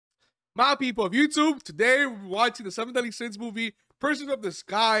My people of YouTube, today we're watching the Seven Deadly Sins movie, Person of the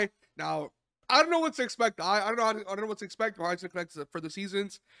Sky. Now, I don't know what to expect. I don't know what to expect. Or how to connect for the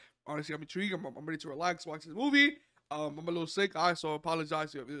seasons. Honestly, I'm intrigued. I'm ready to relax, watch this movie. I'm a little sick. So I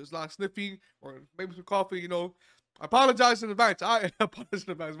apologize if there's a lot of sniffing or maybe some coughing. You know, I apologize in advance. I apologize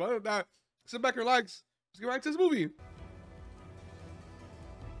in advance. But other than that, sit back and relax. Let's get right to this movie.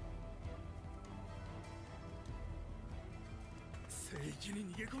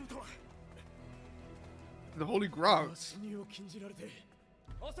 The Holy Ground.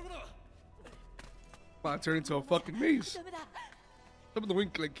 Wow, turned into a fucking maze. Some of the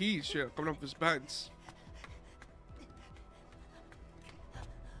wink like keys shit coming off his pants.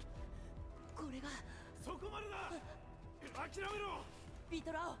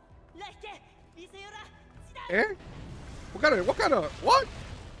 Eh? What?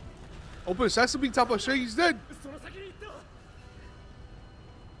 Open sesame type of shit he's dead.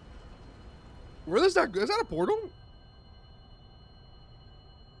 Where is that? Is that a portal?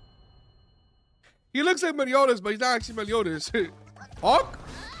 He looks like Meliodas, but he's not actually Meliodas. Hawk?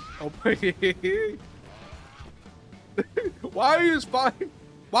 Oh, why are you just fine?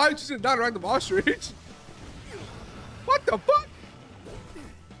 Why are you sitting down around the ostrich? What the fuck?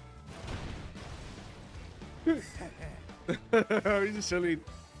 He's just silly.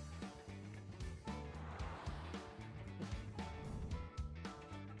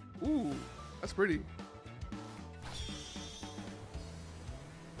 Ooh, that's pretty.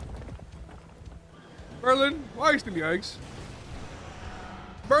 Merlin, why are you stealing eggs?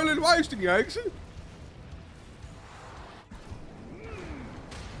 Merlin, why are you stealing eggs?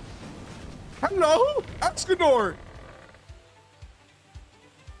 Hello? Escanor!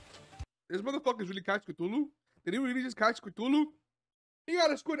 This motherfucker's really catch Cthulhu? Did he really just catch Cthulhu? He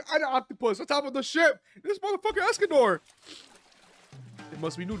got a squid and an octopus on top of the ship! This motherfucker Escanor! It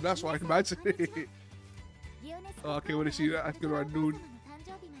must be noon, that's why I imagine. Oh, I can't wait to see that Escanor at noon.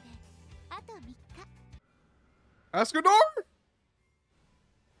 Escanor?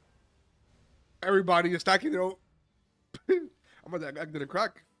 Everybody is stacking their own. I'm gonna act in a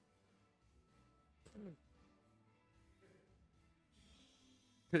crack.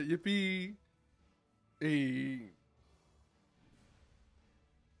 Yippee. Hey.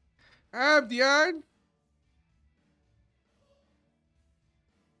 I'm Dion.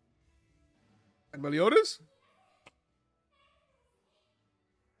 And Meliodas?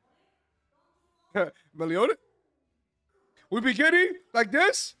 Meliodas? We beginning like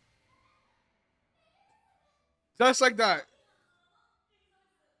this? Just like that.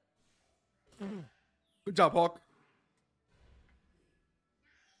 Good job, Hawk.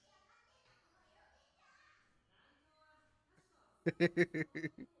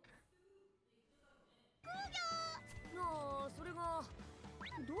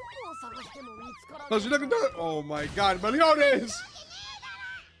 Oh my God, Meliodas!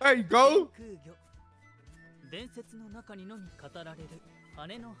 There you go. The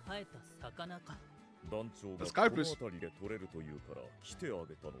skyfish.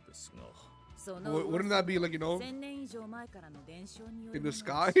 Wouldn't that be like, you know, in the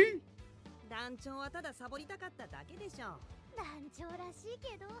sky? I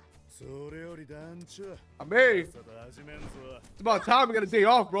mean, it's about time we got a day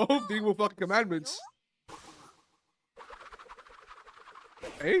off, bro. Dealing with fucking commandments.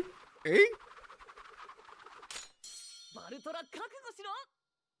 Hey? Hey?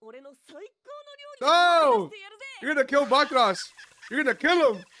 No! You're gonna kill Bakras. You're gonna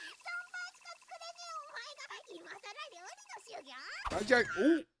kill him.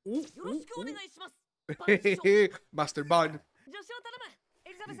 Ooh, ooh, ooh, ooh. Master Bud.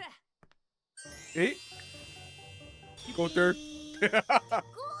 Hey? Go there.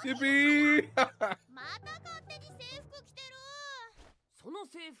 Yippee!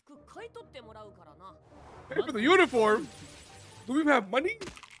 Hey, for the uniform? Do we even have money?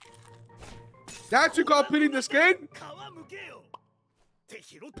 That's you call pinning the skin?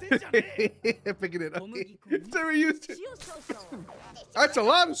 Picking it up. Never used it. That's a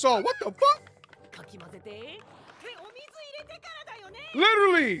lot of salt. What the fuck?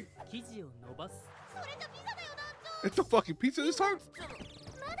 Literally. It's a fucking pizza this time?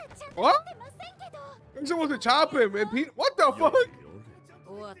 What? I'm supposed to chop him and Pete. What the fuck?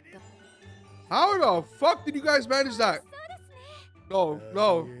 How the fuck did you guys manage that? No.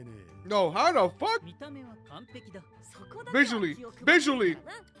 How the fuck? Visually,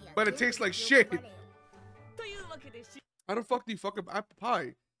 but it tastes like shit. How the fuck do you fuck up apple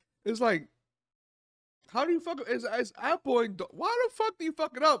pie? It's like, how do you fuck up? It's apple and why the fuck do you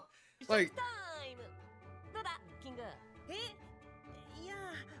fuck it up? Like,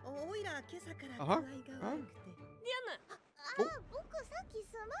 Uh-huh.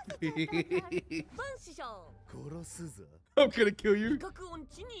 I'm gonna kill you.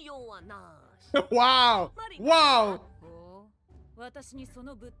 Wow. Wow.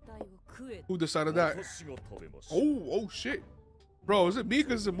 Who decided that? Oh shit. Bro, is it me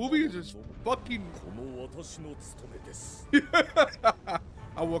because it's a movie? Just fucking.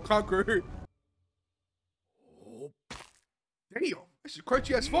 I will conquer her. Damn, this is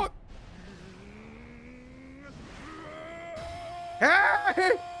crunchy as fuck.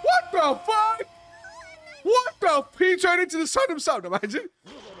 Hey, what the fuck? What the? He turned into the sun himself, imagine.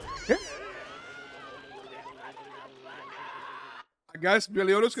 I guess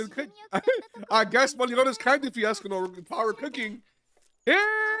meliodas can cook. I guess meliodas can defeat Escanor with power cooking. Hey,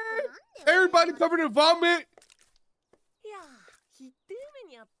 everybody covered in vomit.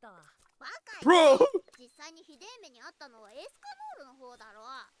 Bro.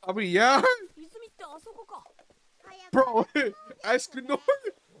 I mean, yeah. Bro, Escanor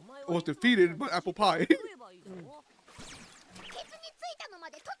was defeated by apple pie.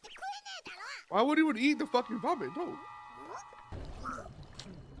 Why would he would eat the fucking vomit? No.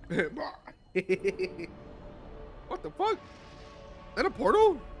 What the fuck? Is that a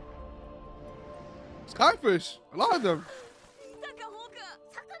portal? Skyfish. A lot of them.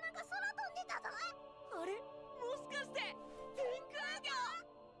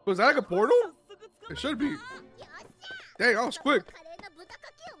 Was that like a portal? It should be. Dang, that was quick.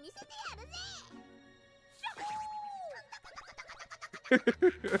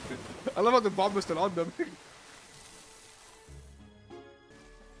 I love how the bomb is still on them.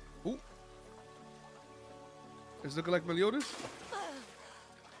 Ooh. It's looking like meliodas.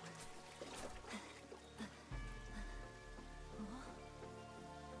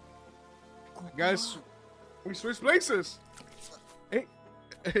 I guess we switch places.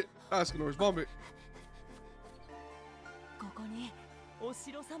 Hey, Escanor's vomit.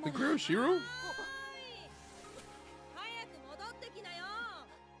 The girl Shiro?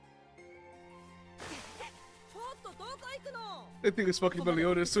 They think it's fucking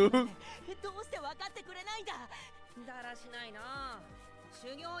meliodas too.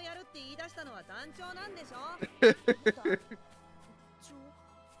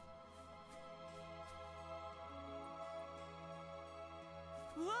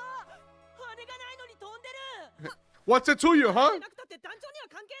 What's it to you, huh?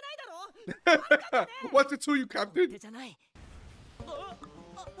 What's it to you, Captain?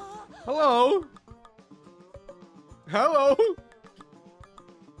 Hello? Hello?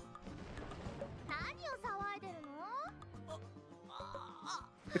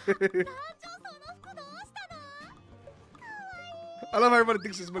 I love how everybody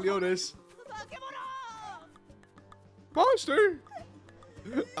thinks it's meliodas. Monster!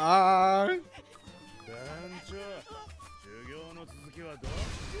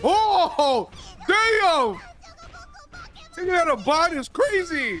 Oh! Damn! Taking out a body is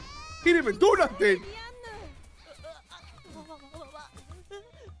crazy! He didn't even do nothing!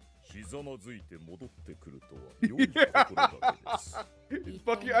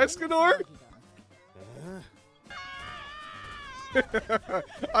 Fuck you, Escanor!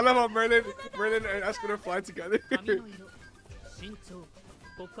 I love how Merlin and Escanor fly together.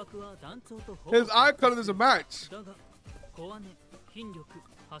 His eye color is a match.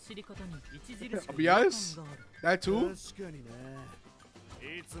 I'll be honest, that too.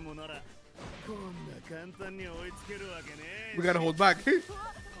 We gotta hold back.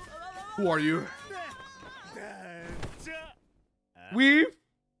 Who are you? Weave?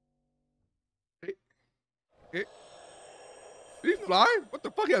 Hey. Hey. Did he fly? What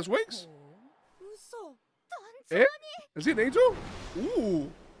the fuck? He has wings? Eh? Is he an angel? Ooh.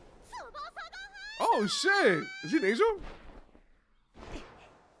 Oh shit. Is he an angel?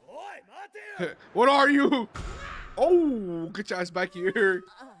 What are you? Oh, get your ass back here.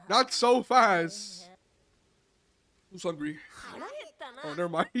 Not so fast. Who's hungry? Oh, never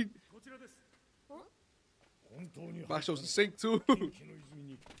mind. That shows the sink too.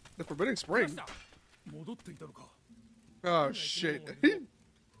 The forbidden spring. Oh shit.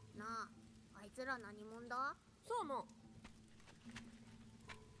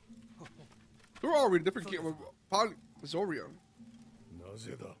 They're already different. Probably Zoria.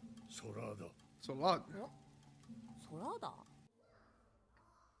 Solad.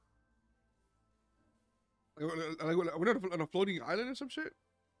 Like, we're not on a floating island or some shit.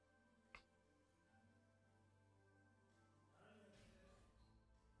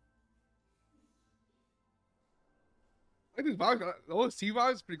 I think these vibes, the whole sea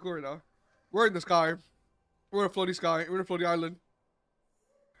vibe is pretty cool right now. We're in the sky. We're in a floating sky. We're in a floating island.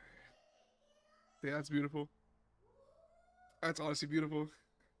 Yeah, that's beautiful. That's honestly beautiful.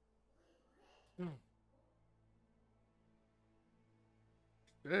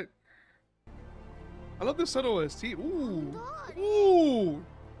 Shit. I love the subtle OST. Ooh. Ooh.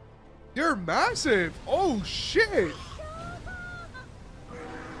 They're massive. Oh, shit.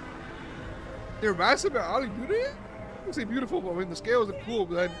 They're massive and Ali do that? I would say beautiful, but I mean, the scales are cool,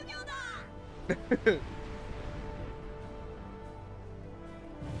 but then...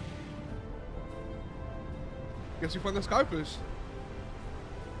 Guess you find the skyfish.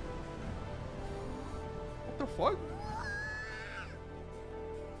 What the fuck?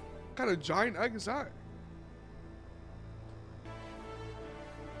 What kind of giant egg is that?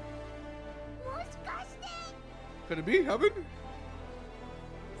 Could it be heaven?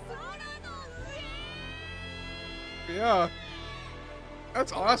 Yeah.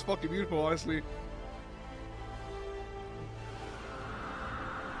 That's fucking beautiful, honestly.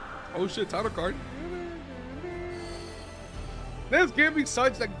 Oh shit, title card. This gave me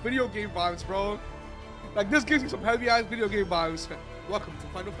such like video game vibes, bro. Like this gives me some heavy ass video game vibes. Welcome to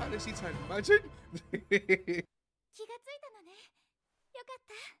Final Fantasy X. Imagine.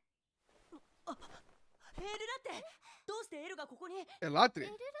 Elatre.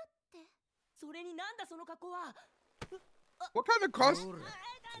 What kind of cost?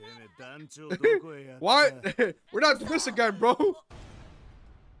 What? We're not doing this again, bro.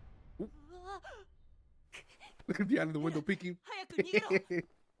 Look at the end of the window peeking.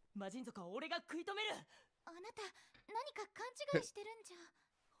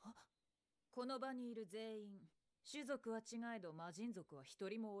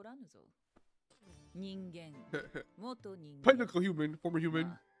 Technical human, former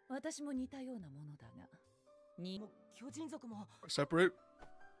human. Separate.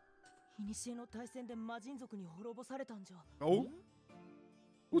 Oh?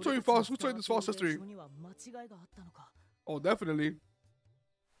 Who told you false? Who told you this false history? Oh, definitely.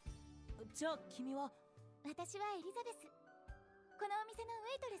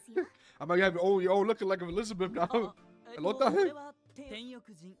 I'm like, you have your own looking like Elizabeth now. Hello,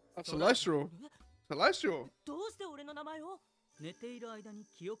 Celestial. Celestial.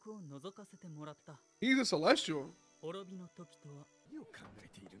 He's a Celestial.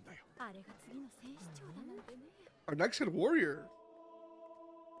 Our next head warrior.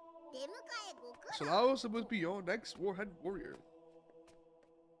 Solaos must be your next warhead warrior.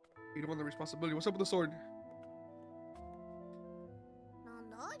 You don't want the responsibility. What's up with the sword?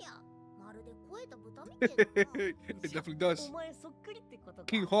 It definitely does.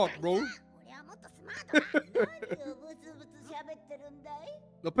 King Hawk, bro.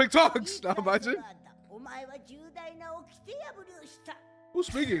 The pig talks. Now imagine. Who's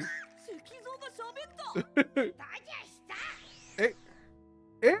speaking? Hey.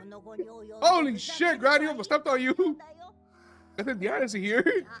 Eh? Holy shit, Granny almost stepped on you. Good thing Diana's here.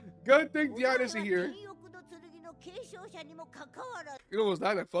 Good thing Diana's here. You know, was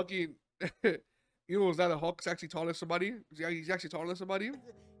that a fucking... You know, was that a Hulk's actually taller than somebody? He's actually taller than somebody?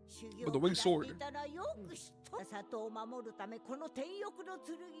 With the winged sword.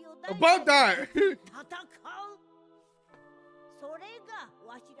 About that!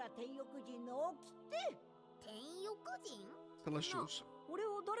 Celestials.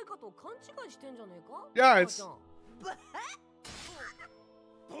 Yeah, it's...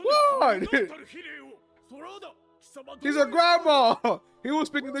 What? He's a grandma! He was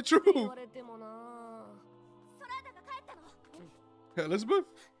speaking the truth! Elizabeth?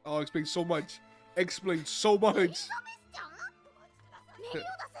 Oh, explains so much. Explains so much.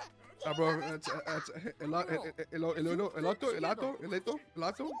 Bro, that's elato.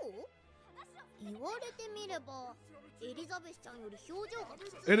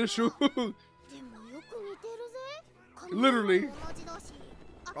 It is true. Literally.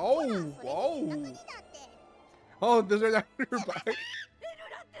 Oh, whoa. Oh, there's that in her back.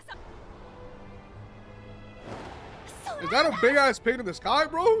 Is that a big ass pig in the sky,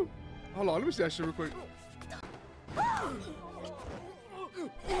 bro? Hold on, let me see that shit real quick.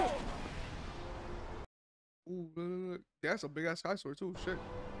 Ooh, look. That's a big ass sky sword too. Shit.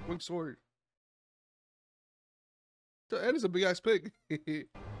 Wing sword. That is a big ass pig.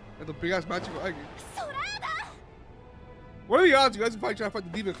 That's a big ass magical egg. What are the odds you guys fight trying to fight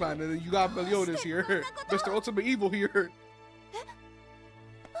the Demon Clan and then you got Meliodas here? Mr. Ultimate Evil here.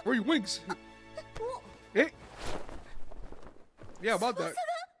 Where are your wings? Hey. Yeah, about that.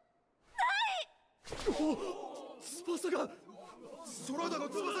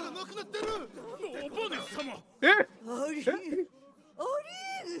 Yeah.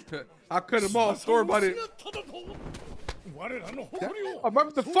 I cut him off. Story about it. I'm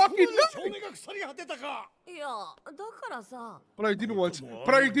up the fucking nothing. いや、だからさ。 But I didn't want.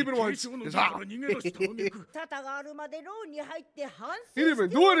 But I didn't want. He タタがあるまでローンに入って反省 didn't even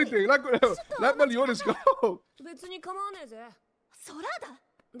do anything. Let meliodas go. 別に構わねえぜ。そらだ。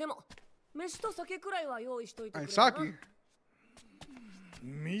でも、飯と酒くらいは用意しといてくれ Hey, な。 Saki.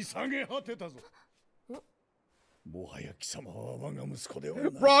 見下げ果てたぞ。もはや貴様は我が息子ではない。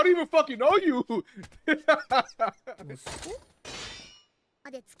 Bro, I don't even fucking know you.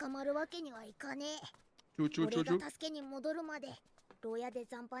 まで捕まるわけにはいかねえ。 True, true, 俺 true, true. が助けに戻るまで牢屋で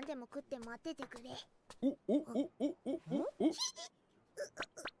残飯でも食って待っててくれ。 Ooh, ooh, ooh, ooh, ooh, ooh, ooh.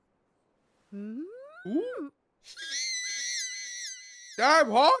 Ooh. Damn,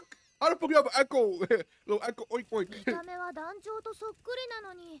 Hawk. How the fuck you have an echo? Little echo, oink, 見 oink. た目は団長とそっくりな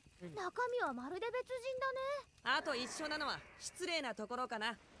のに中身はまるで別人だね。あと一緒なのは失礼なところかな。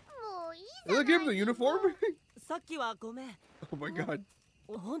もういいじ Did ゃ they な give him い the uniform? さっきはごめん。 Oh my god.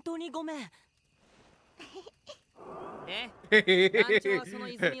 本当にごめん。団長はその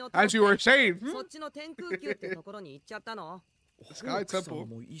泉を通って As you were saying, そっちの天空宮ってところに行っちゃったの。 Sky Temple.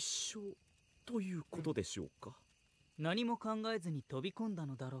 も一緒ということでしょうか。何も考えずに飛び込んだ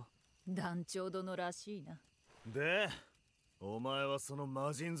のだろう。団長殿らしいな。で、お前はその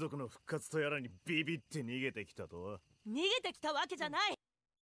魔人族の復活とやらにビビって逃げてきたとは。逃げてきたわけじゃない。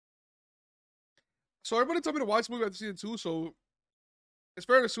 So everybody told me to watch the movie after season 2, so it's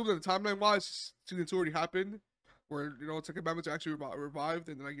fair to assume that the timeline wise, season 2 already happened, where it's like commandments are actually revived,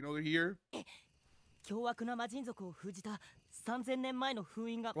 and then they're here. 凶悪な魔人族を封じた3000年前の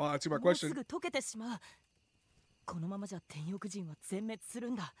封印が Well, that's my もうす question. ぐ解けてしまう。このままじゃ天翼人は全滅する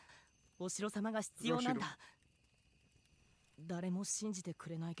んだ。お城様が必要なんだ。誰も信じてく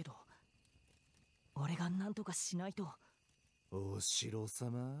れないけど、俺が何とかしないと。お城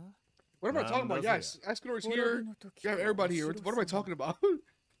様 What am I talking about? Yes, Escanor's here. You have everybody here. What am I talking about?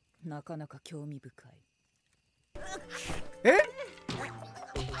 なかなか興味深い。Eh?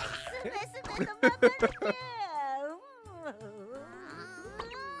 すべすべとまかれて。や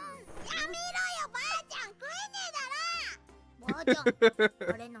めろよばあちゃん、食えねえだろ。ばあちゃ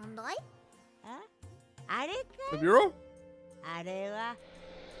ん、あれなんだい？あれか The bureau? あれは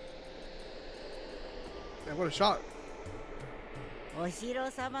Yeah, what a shot. お城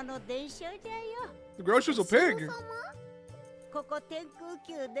様の伝承じゃよ。 The girl shoots a pig. ここ天空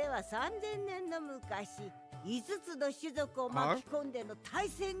宮では3000年の昔、5つの種族を巻き込んでの対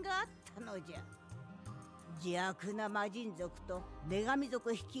戦があったのじゃ。邪悪な魔人族と女神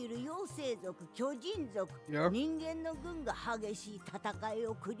族率いる妖精族、巨人族、 Yeah. 人間の軍が激しい戦い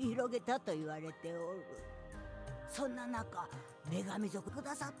を繰り広げたと言われておる。そんな中、女神族く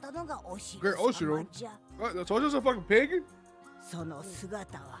ださったのがお城様じゃ。 What? The soldier's a fucking pig? その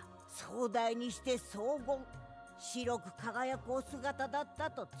姿は壮大にして荘厳、白く輝くお姿だった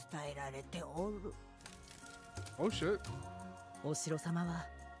と伝えられておる。 Oh shit. お城様は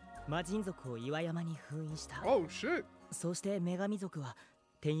魔人族を岩山に封印した。 Oh shit. そうして女神族は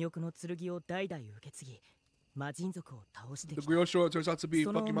天翼の剣を代々受け継ぎ、魔人族を倒して The きた。 Griot turns out to be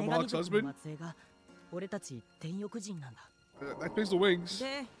その fucking 女 Mama 神 Hawk's 族 husband. の末裔が俺たち天翼人なんだ。That picks the wings.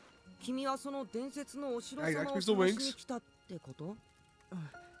 で、君はその伝説のお城 Hey, 様 that を picks the 探し wings. に来たってこと？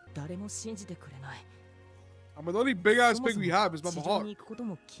誰も信じてくれない。 I mean, the only big ass そも pig そも we have is 地 Mama 上 Hawk. に行くこと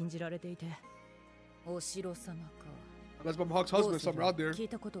も禁じられていて。お城様か。 That's Mama Hawk's どう husband する somewhere out there. 聞い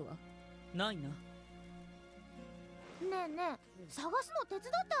たことは？ないな。ねえねえ、探すの手伝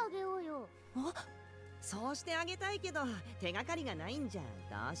ってあげようよ。そうしてあげたいけど手がかりがないんじゃ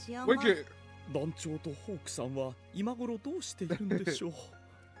どうしようも。 Wicked. 団長とホークさんは今頃どうしているんでしょう。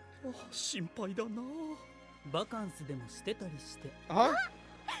あ、心配だな。バカンスでもしてたりして。 Huh?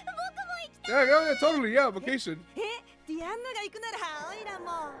 Yeah, yeah, yeah, totally. Yeah, vacation. ディアンナが行くならオイラも。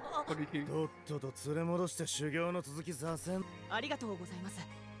 Fucking king. とっとと連れ戻して修行の続きさせん。ありがとうございます。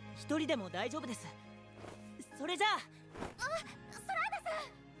一人でも大丈夫です。それじゃ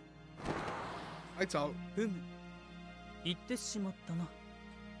あ。Lights out. ふむ。行ってしまったな。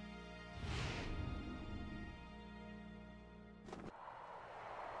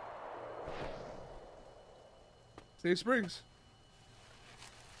 Save Springs.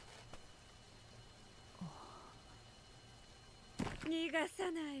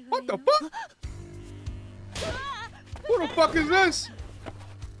 What the fuck? Who the fuck is this?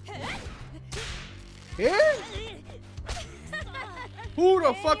 Eh? Who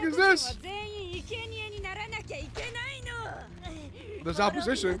the fuck is this? There's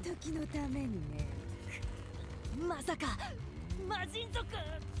opposition. まさか魔人族。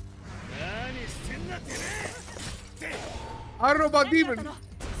何してんだてめえ。 I don't know about demon. 空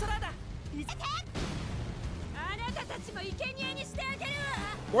だ。あなたたちちも生贄にしてあげるわ。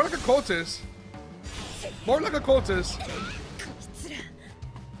 More like a cultist. More like a cultist. こいつら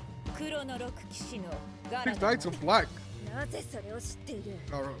黒の六騎士のガラ These だ。 knights are black. なぜそれを知っている？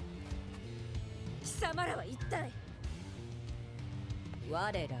 I don't know. 貴様らは一体。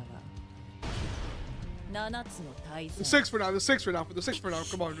我らは七つの大 The 罪。 six for now. The six for now. For the six for now.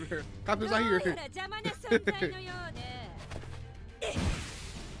 Come on, here. Captain's ど not う here. やら邪魔な存在のようね。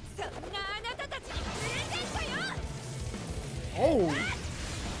そんなあなたたちにプレゼントよ。 Oh.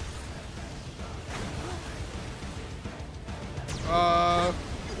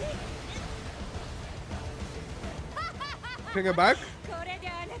 Bring it back. これで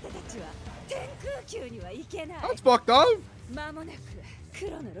あなたたちは天空宮には行けない。 That's fucked up. 間もなく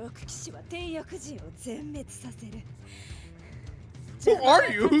黒の六騎士は天翼人を全滅させる。 Who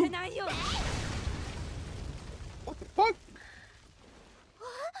are you? 邪魔はさせないよ。 What the fuck?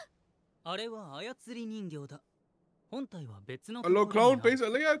 あれは操り人形だ。本体は別の A little ところ clone, にある。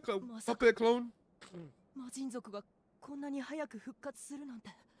 basically. Yeah, puppet clone. 魔人族がこんなに早く復活するなんて。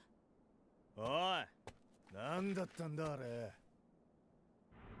おい、なんだったんだあれ。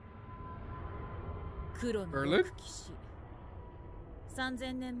黒の Merlin? 六騎士。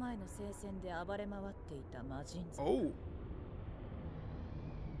3000年前の聖戦で暴れ回っていた魔人族。 Oh.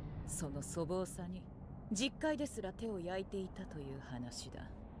 その粗暴さに実界ですら手を焼いていたという話だ。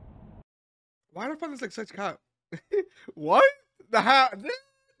 Why do I find this like such cap? What? The hat?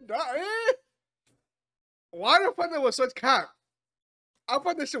 Why do I find that was such cap? I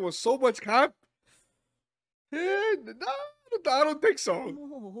thought this shit was so much cap. No, I don't think so.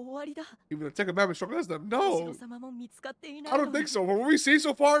 もう終わりだ。 Even the Ten Commandments stronger as them. お No, 城様も見つかっていない I の don't に。 think so. From what we see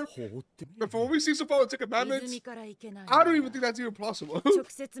so far, 放ってみ from what we see so far with Ten Commandments, 泉から行けない。 I don't even think that's even possible. 直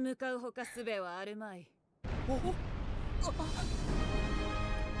接向かうほかすべはあるまい。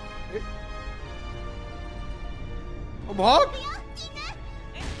 I'm Hawk?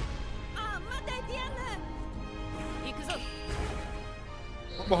 あ、待てディアンヌ。行くぞ。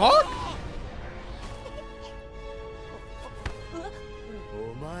 I'm Hawk? お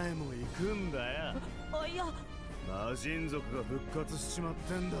前も行くんだよ。あ、いや、魔人族が復活しちまっ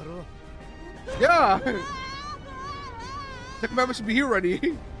てんだろ。 Yeah. Ten Commandments should be here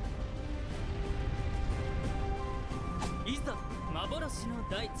already. いざ幻の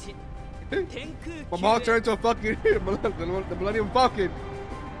大地。天空 My 宮 mom へ turned into a fucking the Millennium Falcon.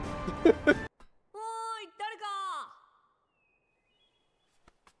 おーい、誰か。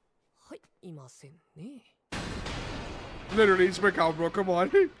はい、いませんね。 Literally, it's break out, bro. Come on.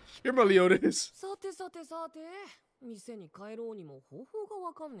 You're meliodas. さてさてさて、店に帰ろうにも方法が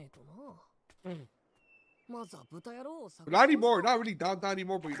わかんねえとな。まずは豚野郎を探 Not anymore. Not really down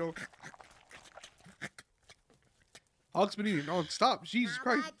anymore, but you know. Hawk's been eating non-stop. Jesus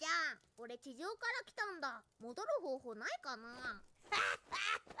ばあ Christ. ちゃん、俺地上から来たんだ。戻る方法ないかな。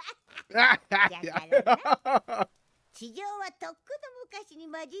地上はとっくの昔に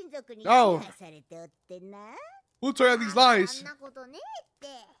魔人族に支 Oh. 配されておってな。 Who told you these lies? そんなことねえって。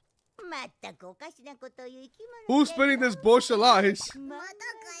まったくおかしなことを言う生き物。 Who's spinning this bullshit lies? まだかよ。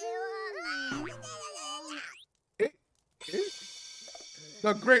 The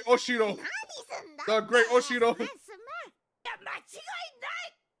Great Oshiro. 何すんだ。 The Great Oshiro. すまん。いや間違いない。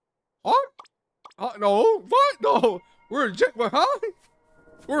 Huh? No. What? No. What, huh?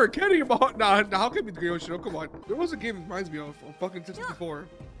 We're kidding about. Nah, how can it be the Great Oshiro? Come on. There was a game that reminds me of fucking 64.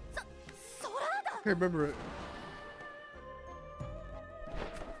 そらだ。 I can't remember it.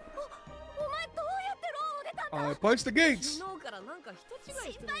 お前どうやって牢を出たんだ。 I punched the gates. 昨日からなんか人違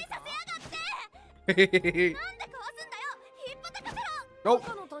いしてないか。なんで壊すんだよ。引っ叩かせろ。 Nope.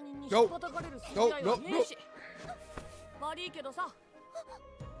 他の他人に引っ叩かれる筋合いはねえし。悪いけどさ、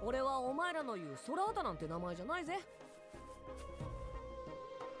俺はお前らの言う空畑なんて名前じゃないぜ。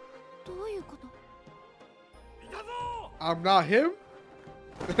どういうこと？ I'm not him?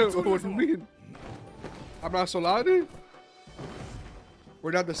 What do you mean? I'm not Solana?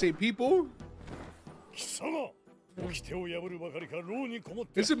 We're not the same people? 貴様、掟を破るばかりか牢にこもっ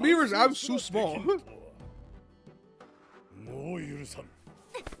て。 This mirrors, I'm too small. もう許さん。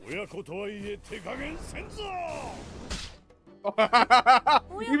親子とはいえ手加減せんぞ。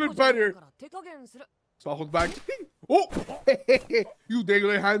 Even better. 手加減する。 So I hold back. Oh! You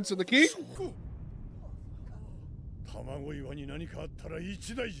dangling hands to the king? 卵岩に何かあったら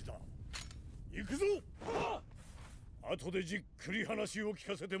一大事だ。行くぞ。後でじっくり話を聞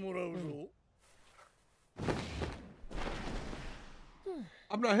かせてもらうぞ。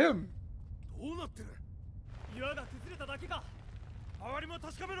I'm not him. どうなってる？岩が崩れただけか。周りも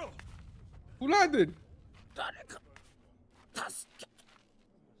確かめろ。 Who landed? 誰か助け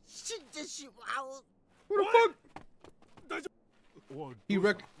死んでしまう。 Who the fuck?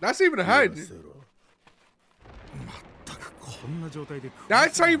 That's even a head.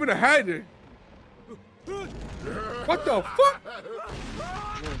 That's not even a head. What the fuck?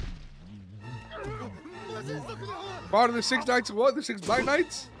 Part of the 6 Knights of what? The 6 Black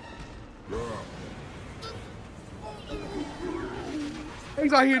Knights?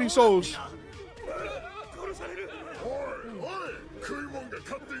 He's not hearing souls.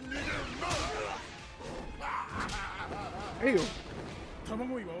 Hey,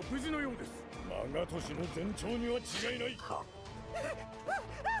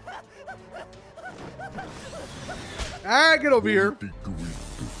 ah, get over here.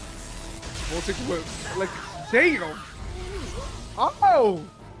 We'll take the whip. Like, damn. Oh.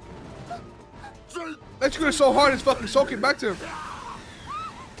 That's going so hard, it's fucking soaking back to him.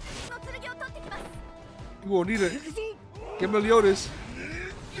 You won't need it. Get meliodas.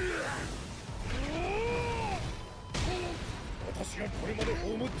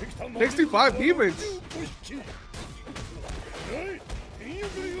 $65 demons.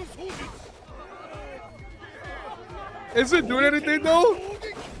 Is it doing anything though?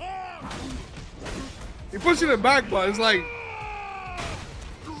 He pushing it back, but it's like.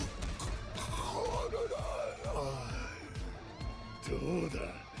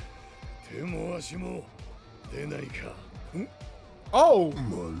 Oh! You're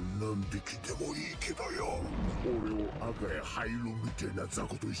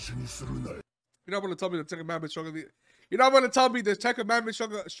not gonna tell me the Ten Commandments stronger than you're not gonna tell me the Ten Commandments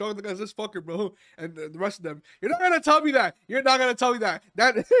stronger than this fucker, bro, and the rest of them. You're not gonna tell me that. You're not gonna tell me that.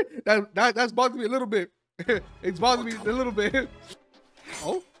 That's bothering me a little bit. It's bothering me a little bit.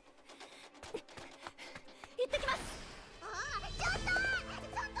 Oh.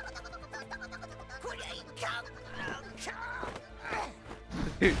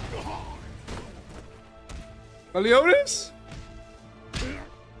 Meliodas?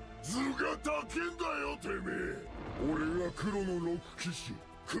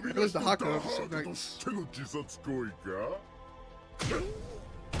 There's the Haka. Nice.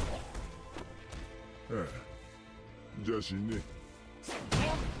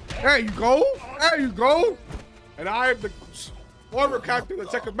 There you go. There you go. And I am the former captain of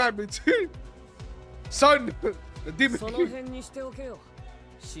the Ten Commandments. Son, the demon king.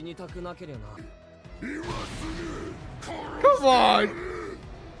 Come on.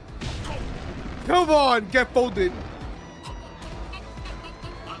 Come on, get folded.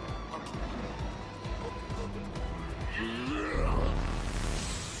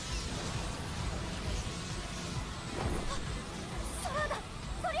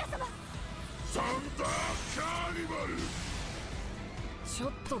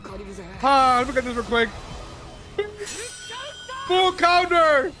 Ah, look at this real quick. Full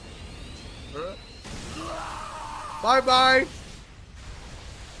counter. Bye-bye.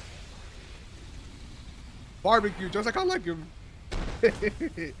 Barbecue, just like I like him. You're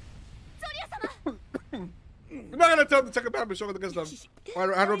not gonna tell me to take a bath and show me the good stuff. I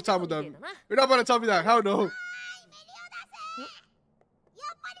don't have time with them. You're not gonna tell me that. Hell no.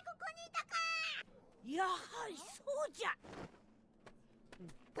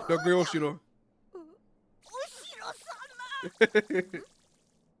 The great Oshiro.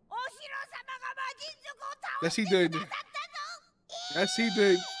 Yes, he did. Yes, he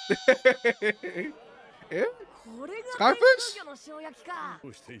did. Yeah? Scarface?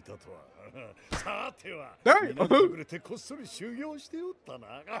 There you go.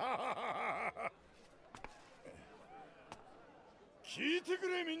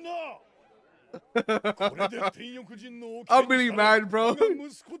 I'm really mad, bro.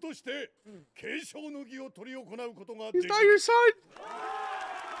 He's not your son.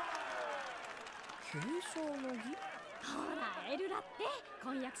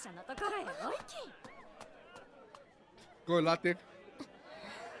 Go latte.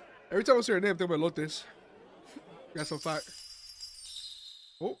 Every time I say her name, I think about Lotus. That's so fact.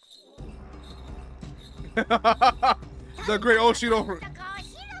 Oh. The great Oshiro.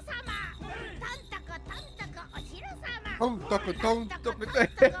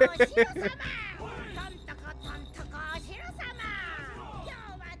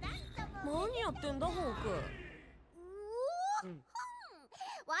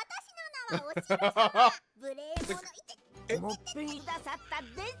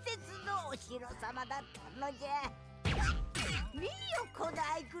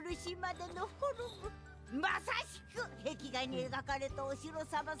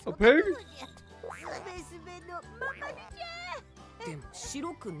 A pig?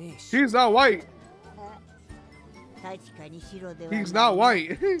 He's not white. He's not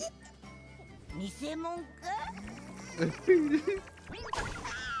white.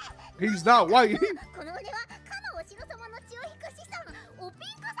 He's not white. この俺はかのお城様の血を引く子孫おピン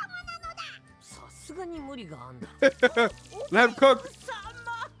ク様なのだ。さすがに無理があんだ。 Let him cook.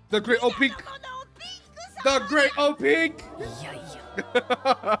 The great old pink. The great old pink. いやい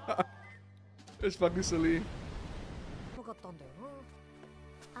や。 It's fucking silly. よかったんだよ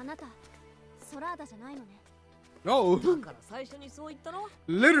あなたソラーダじゃないのね。 No. な。だから最初にそう言ったろ。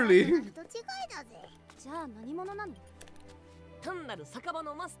 Literally. 人違いだぜ。じゃあ何者なの？単なる酒場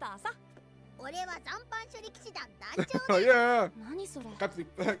のマスターさ。俺は残飯処理騎士団団長 Oh だ。 yeah. 何それ Captain, 一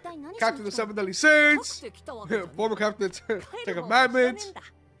体何しに Captain of 来 the た Seven の？ Deadly 隠 Sins. してきたわけじゃねえ。 Former Captain of 帰 Ten るもんは知らねえ Commandments. んだ。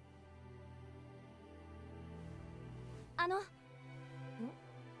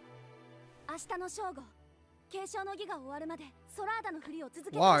明日の正午継承の儀が終わるまでソラーダのふりを続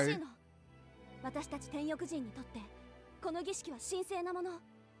けてほしいの。私たち天翼人にとってこの儀式は神聖なもの。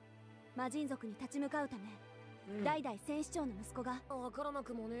魔人族に立ち向かうため、代々戦士長の息子がわからな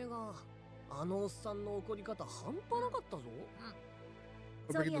くもねえが、あのおっさんの怒り方半端なかったぞ。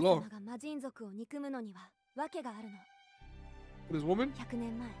I'm ゾ breaking リ the ア law. 様が魔人族を憎むのには訳があるの。 This woman? 100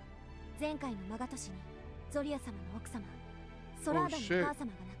年前、前回のマガト氏にゾリア様の奥様ソラーダ Oh, の shit. お母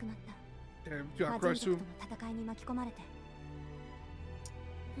様が亡くなった。 Damn, you got 魔 crushed 人 too. 族との戦いに巻き込まれて。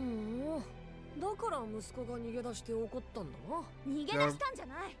だから息子が逃げ出して怒ったんだな。逃げ出したんじゃ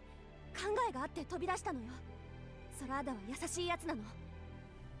ない。考えがあって飛び出したのよ。ソラーダは優しいやつなの。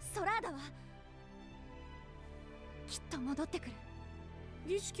ソラーダはきっと戻ってくる。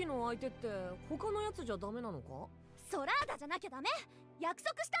儀式の相手って他のやつじゃダメなのか？ソラーダじゃなきゃダメ。約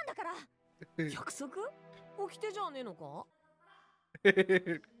束したんだから。約束？掟じゃねえのか？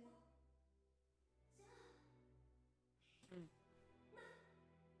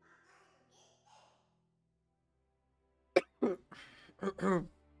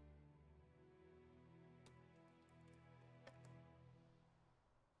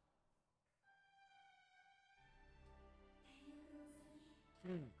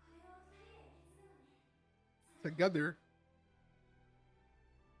 Together.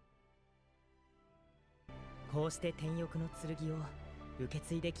 こうして天翼の剣を受け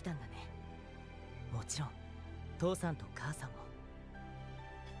継いできたんだね。もちろん父さんと母さんも。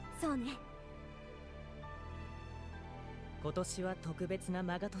そうね。今年は特別な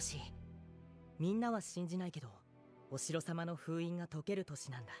マガ年。みんなは信じないけどお城様の封印が解ける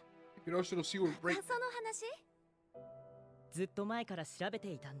年なんだ。 You know, she'll see what break. その話ずっと前から調べ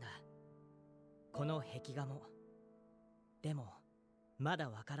ていたんだ。この壁画も。でもまだ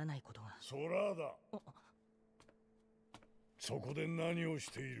わからないことが。ソラーダ。そこで何を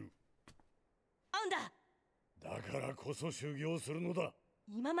している？あんだ。だからこそ修行するのだ。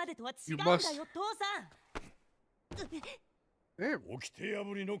今までとは違うんだよ、父さん。Damn. 掟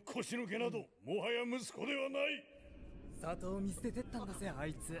破りの腰抜けなど、もはや息子ではない。里を見捨ててったんだぜ、あ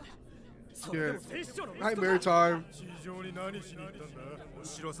いつ。 Yeah. Nightmare time. 地上に何しに行ったんだ？お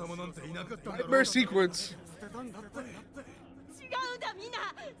城様なんていなかったんだろう。 Nightmare sequence. 違うんだみんな。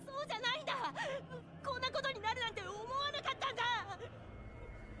そうじゃないんだ。こんなことになるなんて思わなかったんだ。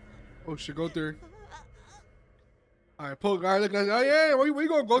 Oh shit, go there. Alright, poke. Alright, look at that. Oh, yeah, where you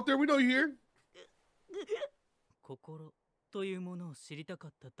going, go there? We know you here. 心というものを知りたか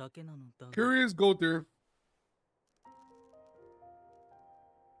っただけなのだが。 Curious, go there.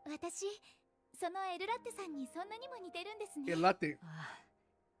 私そのエルラッテさんにそんなにも似てるんですね。 Get latte. あ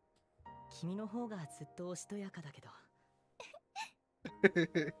あ、君の方がずっとおしとやかだけど。ソラー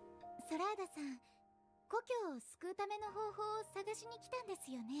ダさん、故郷を救うための方法を探しに来たんで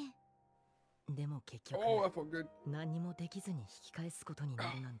すよね。でも結局 Oh, I felt good. 何にもできずに引き返すことに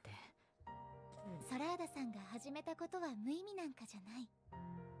なるなんて。ソラーダさんが始めたことは無意味なんかじゃない。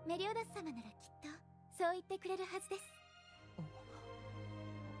メリオダス様ならきっとそう言ってくれるはずです。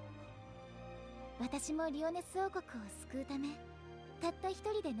私もリオネス王国を救うため、たった一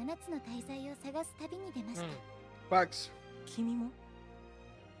人で7つの大罪を探す旅に出ました。Facts. 君も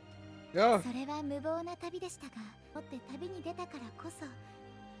Yeah. それは無謀な旅でしたが、持って旅に出たからこそ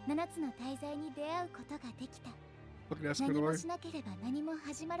7つの大罪に出会うことができた。 Look at that 何 squid も away. しなければ何も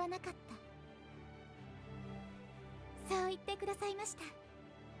始まらなかった。そう言ってくださいました。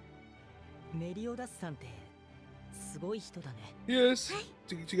メリオダスさんってすごい人だね。 Yes.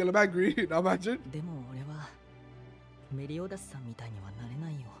 She got him angry. Now imagine. でも俺はメリオダスさんみたいにはなれな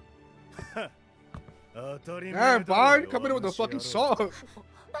いよ。当たり Damn, 前だ Bond, ろ。 coming in with a fucking song.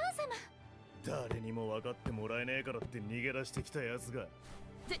 誰にも分かってもらえねえからって逃げ出してきたやつが、違う、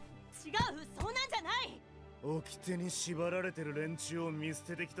そうなんじゃない。掟に縛られてる連中を見捨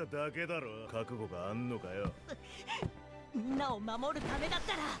ててきただけだろ。覚悟があんのかよ。みんなを守るためだっ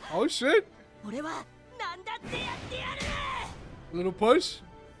たら Oh shit. 俺は何だってやってやる。A little push.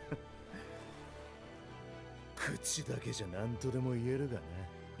 口だけじゃ何とでも言えるがね。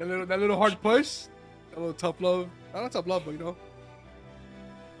 That little hard push. A little tough love. Not tough love, but you know.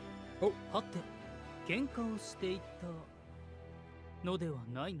 はて喧嘩をしていたのでは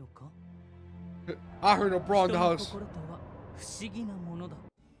ないのか。 I heard a brawl in the 人の house. 心とは不思議なものだ。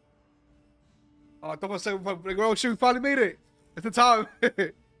 I thought I said, like, oh shit, we finally made it. It's the time.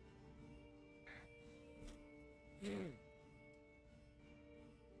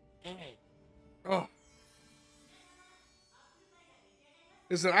 Oh.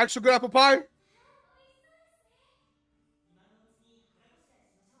 Is it an actual good apple pie?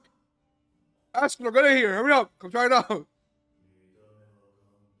 Ask them, get in here. Hurry up. Come try it out.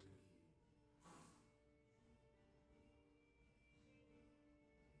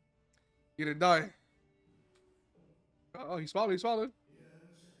 He didn't die. Oh, he's falling. He's falling.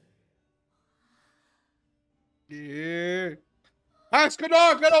 Yeah. Ask the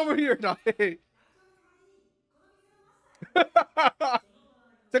dog. Get over here. No, hey.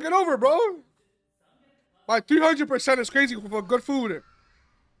 Take it over, bro. Like 300% is crazy for good food.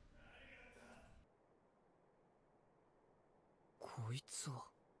 こいつは。も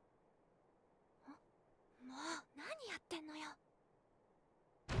う何やってんのよ。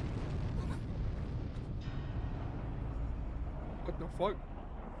 What the fuck?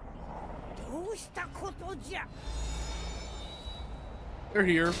 どうしたことじゃ。 They're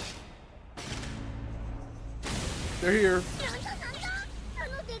here. They're here.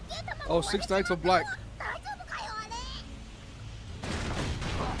 Oh, 6 Nights of Black.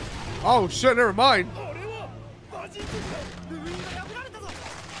 Oh shit, never mind.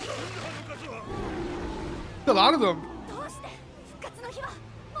 A lot of them. どうして復活の日は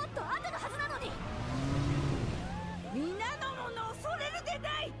もっと後のはずなのに。皆の者を恐れるでな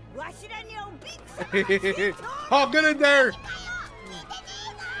い。わしらにはビッグ様 Hawk, get in there.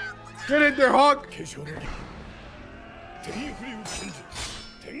 Get in there, Hawk. 化粧の天振り受けんじ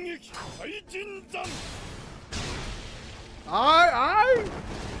天撃怪人山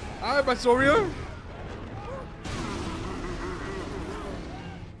Aye, Basoria.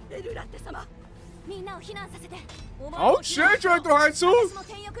 エルラッテ様、みんなを避難させて。 Oh shit, trying to throw Hansu. 私も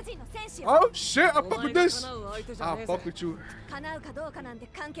天翼人の戦士よ。 Oh shit, I fuck with this. I'll fuck with you. 叶うかどうかなんて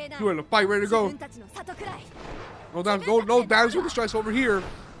関係ない。 You in a fight, ready to 自 go. 分たちの里くらい。 No damage with the strikes over here.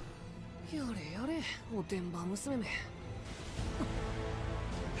 やれやれおてんば娘め。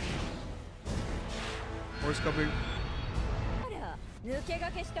 Horse coming. あら、抜け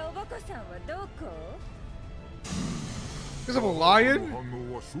駆けしたおバカさんはどこ？ Is it a lion?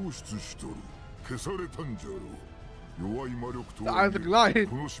 反応は消失しとる。消されたんじゃろう。弱い魔力と I think lion.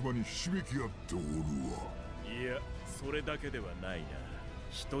 この島にひしめき合っておるわ。いやそれだけではないな。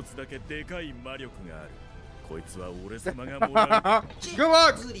一つだけでかい魔力がある。こいつは俺様がもらう。 Good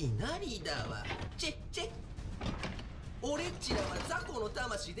luck. ずりなりだわ。チェチェ。俺っちらは雑魚の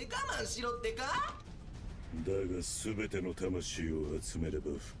魂で我慢しろってか。だが全ての魂を集めれ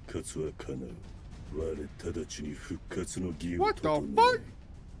ば復活は叶う。我直ちに復活の儀を What the 整 fuck? え。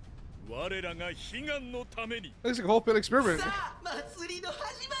我らが悲願のために。 Looks like a whole field experiment. さあ祭りの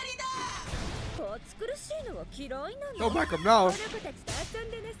始まりだ。暑苦しいのは嫌いなの。 Don't back him now. この子たちと遊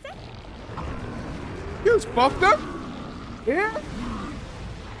んでなさい。 He was buffed up? Yeah?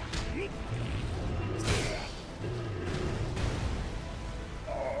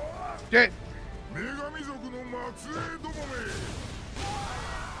 Shit. 女神族の末裔どもめ。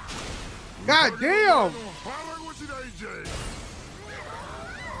 God damn! 腹ごしらえじゃい。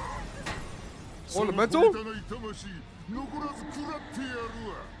 Ornamental? その小汚い魂残らず食らってやる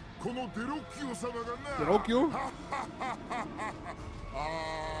わ。このデロッキオ様がな。 Pinocchio?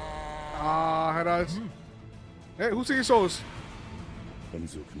 Head eyes. Hey, who's singing souls? 反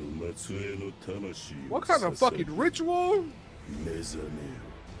族の末裔の魂を What kind of fucking ritual? 目覚め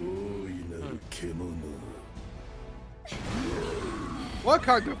よ大いなる獣。 What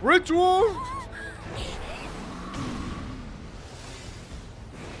kind of ritual?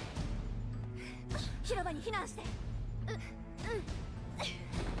 広場に避難して。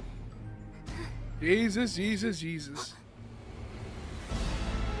 Jesus, Jesus, Jesus.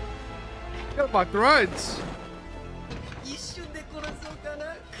 Got my threads. 一瞬で殺そうか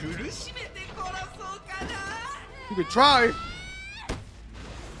な。苦しめて殺そうかな。 You could try.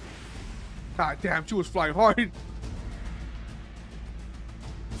 God damn, she was flying hard.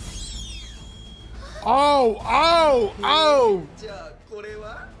 Oh, oh, oh. じゃあこれ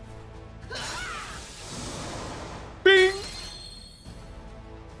は Bing.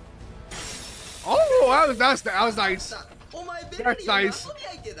 Oh, that was nice. お前ベル That's リーの nice. 遊び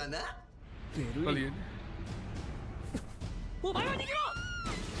相手だな。 Brilliant.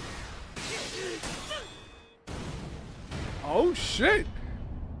 Oh shit!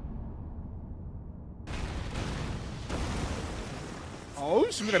 Oh,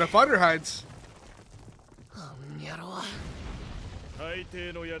 so we got a thunder hands. あんやろ大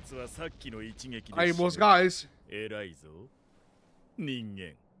抵のやつはさっきの一撃で Hey, most guys. 偉いぞ人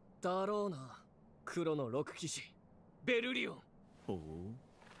間だろうな黒の六騎士ベルリオンおお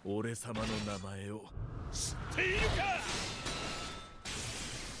俺様の名前を知っているか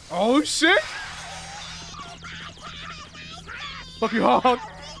Oh shit! Fuck you, Hawk.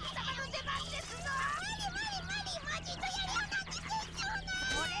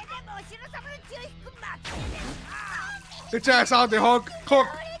 Get your ass out there, Hawk. Cook.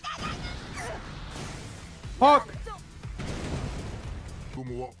 Hawk.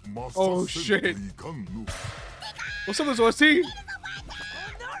 Oh shit. What's up with this OST?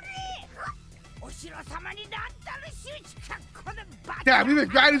 Damn, even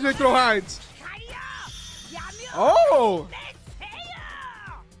guys they throw hands. Oh!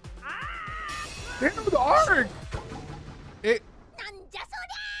 Damn, the arc! It.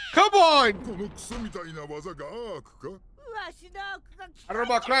 Come on! I don't know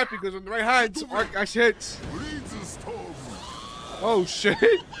about crappy because on the right hand, arc actually hits. Oh shit!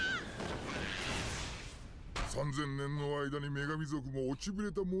 3000年の間に女神族も落ちぶ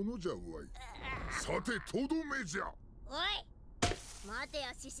れたものじゃわい。さてとどめじゃ。おい待てよ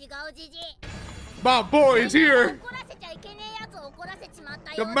獅子顔じじ My boy is here! 怒らせちゃいけねえやつを怒らせちまっ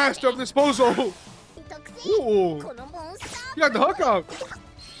た The よ master of disposal! 特性 Ooh! このモンスター He got the hook up! トラ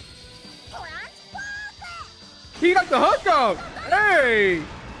ンスポー He got the hook up! Hey!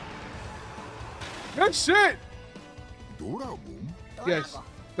 Good shit! ドラゴン Yes.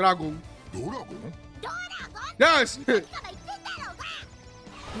 Dragon. ドラゴン Yes! だから言ってんだろうが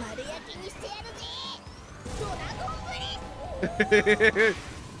丸焼きにしてやるぜドラゴンブレス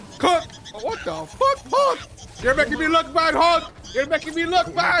Cook! Oh, what the fuck, Hawk? You're making me look bad, Hawk! You're making me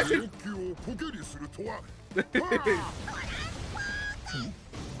look bad! ロッキーをポケにするとは。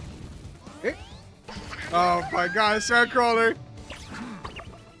Oh my god, Sandcrawler!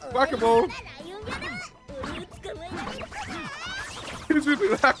 Whack-a-mole! He's really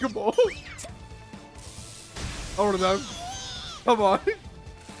whack-a-mole! Over to them. Come on.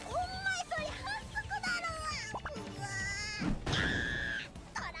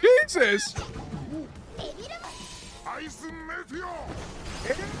 Jesus!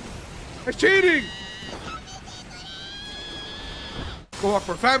 It's cheating! Go up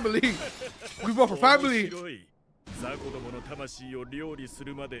for family! We go for family!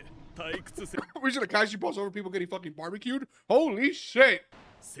 We should have casually post over people getting fucking barbecued? Holy shit!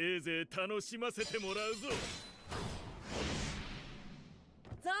 せいぜい楽しませてもらうぞ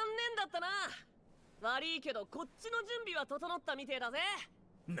残念だったな悪いけどこっちの準備は整ったみてえだぜ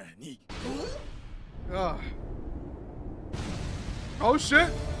何 Oh shit!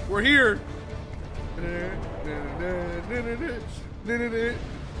 We're here!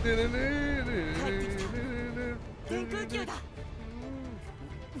 天空球だ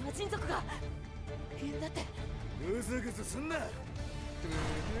魔人族がだってぐずぐずすんな助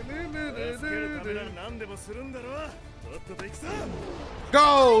けるためなら何でもするんだろとっとと行くぞ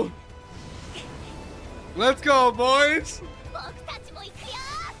Go! Let's go, boys! 僕たちも行くよ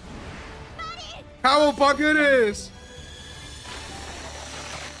マリン Cowabunga it is!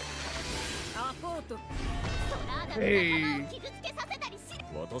 アポート Hey! 傷つけさせたりし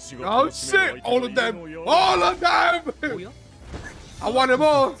Oh shit! All of them! All of them! I want them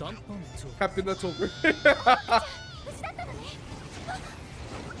all! Captain, that's over.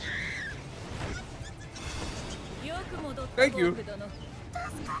 Thank you. な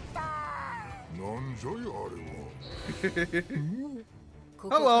んじゃいあれは。ここ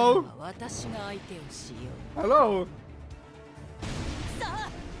からは私が相手をしよう Hello!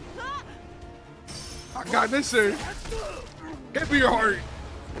 I got this, sir. Give me your heart.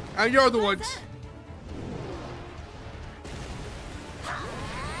 And you're the ones.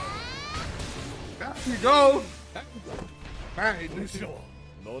 There you go. Fine.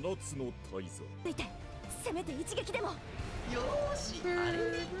 7つの大座見てせめて一撃でもよーしあれ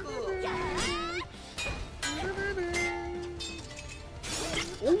でいこ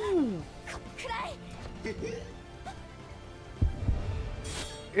う Ooh. くらい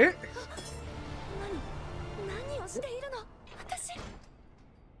Eh? 何をしているの私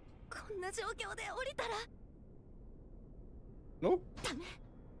こんな状況で降りたら No? ダメ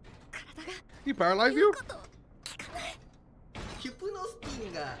体が He paralyzed 言 you? うこと聞かないヒュプノスティ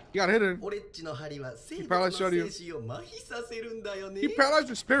ンが He got hidden. 俺っちの針は生 He 物の paralyzed you. 精子を麻痺させるんだよね He paralyzed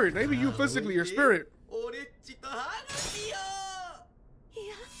your spirit. Maybe you physically, your spirit. 俺っちと話しよう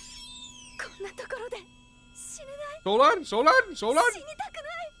Solan, Solan, Solan.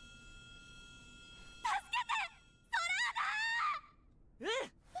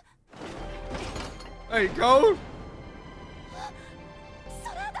 There you go.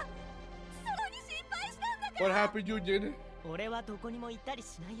 What happened, Union? 俺はどこにも行ったり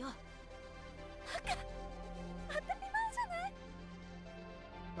しないよ。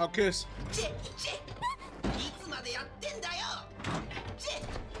 Now kiss. チェいつまでやってんだよ。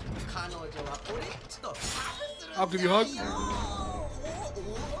彼女は俺っちとハグするんだよ。 I'll give you a hug.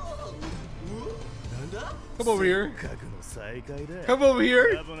 Come over here. Come over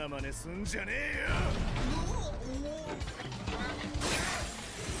here.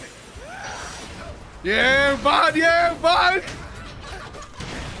 Yeah, bud. Yeah, bud.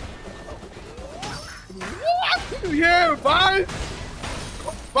 Yeah, bud.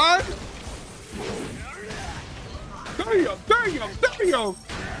 Bud. Damn.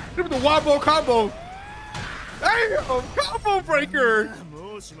 Give me the wombo combo. Damn, combo breaker.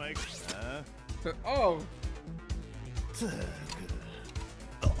 Oh.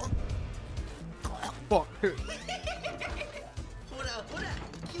 Fuck. ほらほら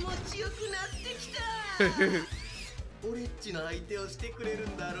気持ちよくなってきた。俺っちの相手をしてくれる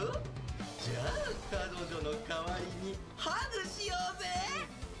んだろ。じゃあ彼女の代わりにハグしようぜ。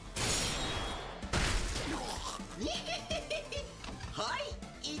はい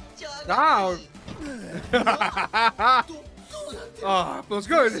一丁上がり。 Ah, feels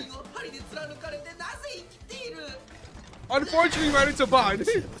good. Unfortunately, ran into Bond.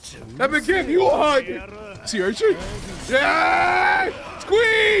 Let me give you a hug. See Archie? Yeah!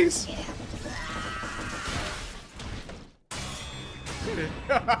 Squeeze!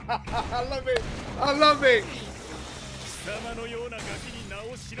 I love it. I love it.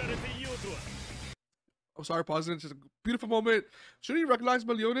 I'm sorry, pausing. It's just a beautiful moment. Should he recognize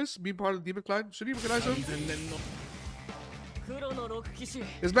Meliodas being part of the Demon Clan? Should he recognize him?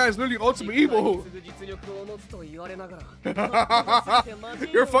 This man is literally ultimate evil.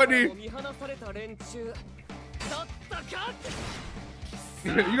 You're funny.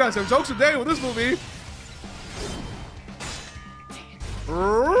 You got some jokes today with this movie.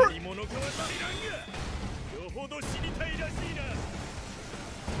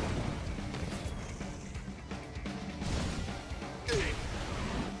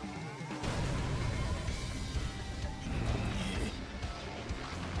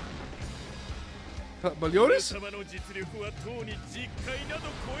 Meliodas?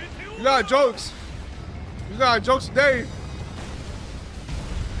 You got jokes. You got jokes today.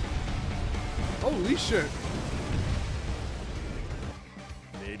 Holy shit.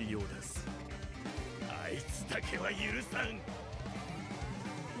 Meliodas.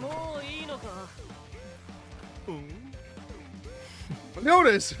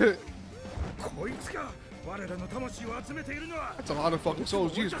 Meliodas. こいつが我らの魂を集めているのは。 That's a lot of fucking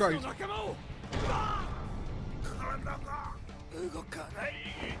souls, Jesus Christ.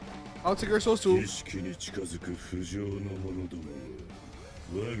 I'll take your souls too.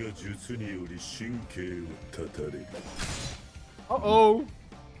 Uh-oh.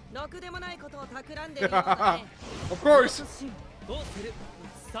 Of course.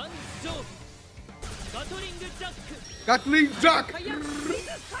 Gatling Jack.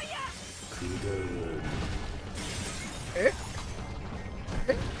 Eh?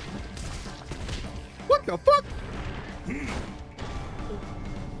 Eh? What the fuck?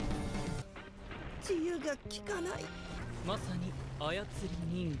 自由が利かない。まさに操り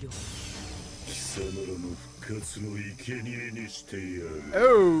人形。貴様らの復活の生贄にしてやる。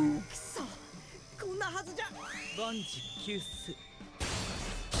Oh. くそ、こんなはずじゃ。万事休す。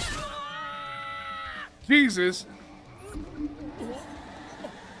Jesus.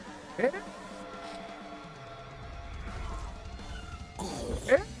 Eh?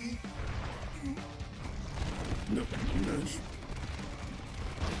 Eh?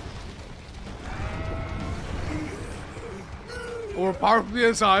 Or powerfully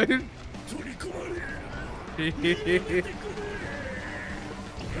inside.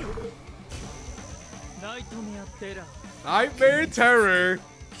 Nightmare terror.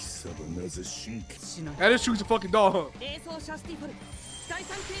 And it shoots a fucking dog.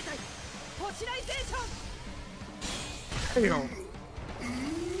 Damn.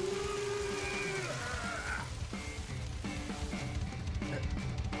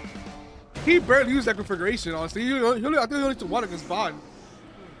 He barely used that configuration, honestly. I think he only used one against Bond.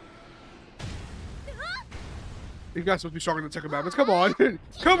 You guys supposed to be stronger than Tekken Madness. Come on.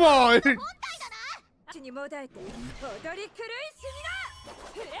 Come on.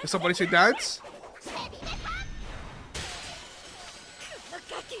 Did somebody say dance?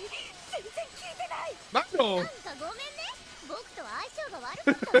 Mano. なんかごめんね。僕と相性が悪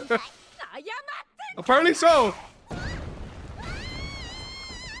かったみたい。謝って。Apparently so.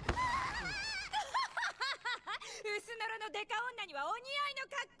 薄のろのデカ女にはお似合いの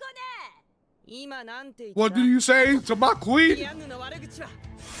格好ね。今なんて言った What did you say to my queen? ヤンヌの悪口は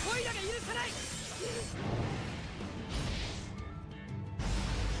オイラが許さない。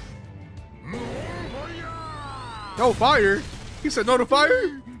No fire. He said no to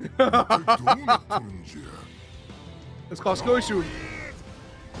fire. It's called snowshoe.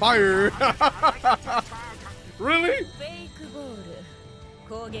 Fire. Really? フェイクボール。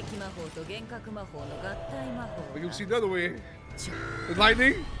攻撃魔法と幻覚魔法の合体魔法。 You can see the other way. It's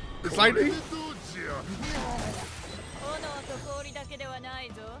lightning. It's lightning. 炎と氷だけではない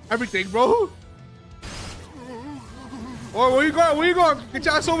ぞ。 Everything, bro. Oh, where you going? Where you going? Get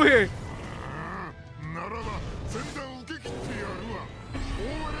your ass over here. ならば全然受け切ってやるわ。大エ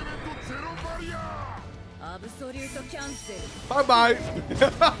レメントゼロバリア。アブソリュートキャンセル。 Bye bye.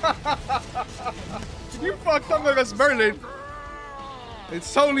 You fucked up like us, Merlin.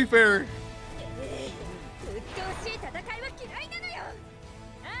 It's totally fair. 鬱陶しい戦いは嫌いなのよ。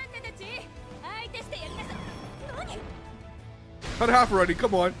あんたたち相手してやりなさい。何 Cut it half already.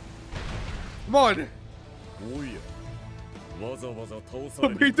 Come on. Come on. おやわざわざ倒され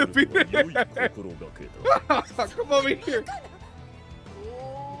に Beat the 来る beat. とは良い心がけだ Come over here.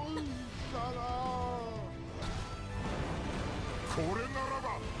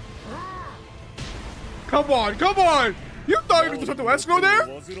 Come on, come on! You thought you could just have to escrow there?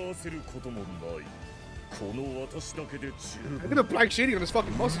 煩わせることもないこの私だけで十 Look 分 at the black shading on his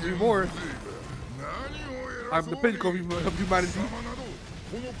fucking muscles anymore. I'm the pinnacle of humanity.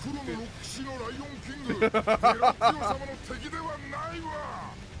 この黒のロック氏のライオンキングメラッキオ様の敵ではないわ。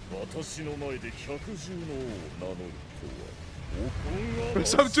私の前で百獣の王を名乗るとはおこが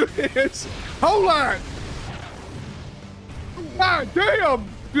Some two hands. Hold on. God damn!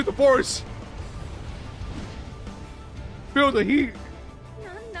 Feel the force. Feel the heat.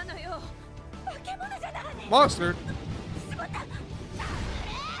 なんなのよ。化け物じゃない。 Monster.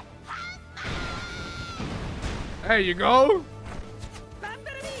 There you go.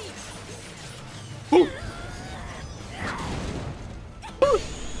 Ooh. Ooh.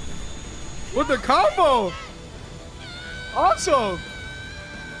 With the combo. Awesome.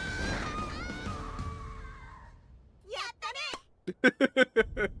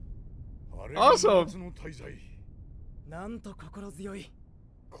 Awesome. なんと心強い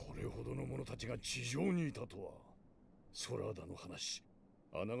これほどの者たちが地上にいたとはソラーダの話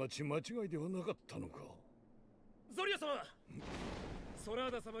あながち間違いではなかったのかゾリア様ソラ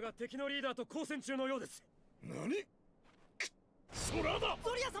ーダ様が敵のリーダーと交戦中のようです何ソラーダ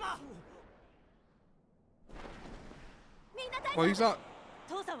ゾリア様みんな大 Oh, he's not.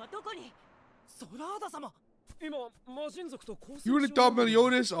 父さんはどこにソラーダ様今魔人族と交戦 You really thought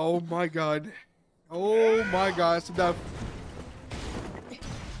meliodas? Oh my god. Oh my god. It's enough.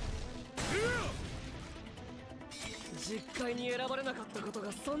 実会に選ばれなかったこと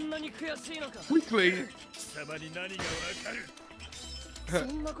がそんなに悔しいのか Weakly. 貴様に何がわかる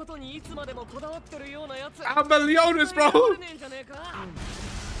そんなことにいつまでもこだわってるようなやつ I'm meliodas, bro. 選ばれねえんじゃねえか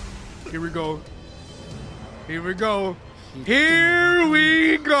Here we go. Here we go. Here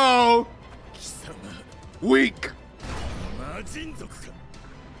we go. 貴様 Weak. 魔人族か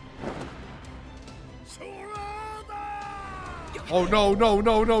ソラーダ Oh no, no,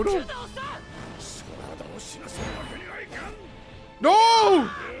 no, no, no. ソラーダを死なせるわけにはいかん No!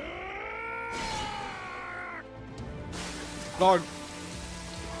 Dog.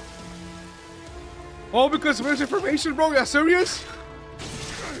 Oh, because of misinformation, bro? You serious?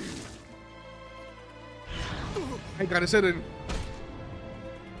 I gotta sit in.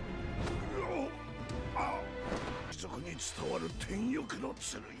 族に伝わる天翼の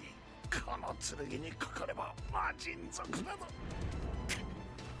剣この剣にかかれば魔人族な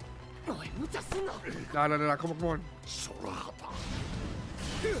どおい無茶すんな Nah, nah, nah, nah. Come on, come on. ソラーダ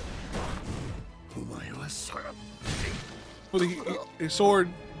お前は下がって With his sword.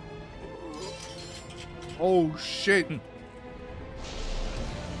 Oh, shit.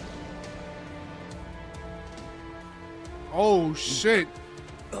 Oh, shit.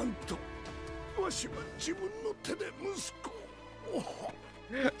 なんとわしは自分の手で息子を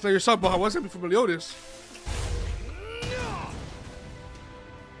So your son, but what's happening from Meliodas?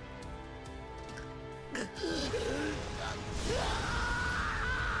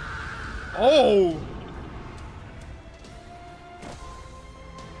 Oh!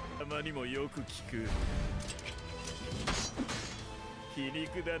 たまにもよく聞く皮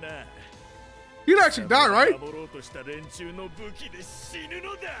肉だな He'd actually die, right? 守ろうとした連中の武器で死ぬ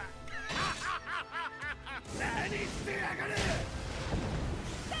のだ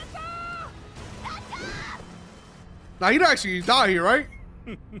Now he'd actually die here, right?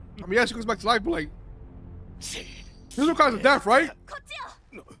 I mean, yeah, she goes back to life, but like, there's no cause of death, right? こっちよ。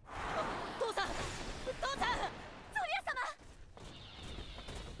父さん、父さん、ゾリア様。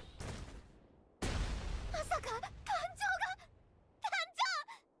まさか感情が、感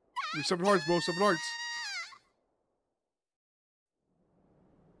情。 Seven hearts, bro. 7 hearts.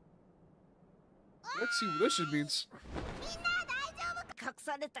 Let's see what this shit means. 隠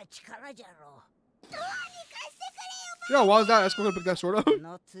された力じゃろう。 Yeah, why is that? Let's go ahead and pick that sword up. こ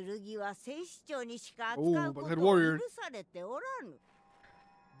の剣は戦士長にしか扱うことを許されておらぬ。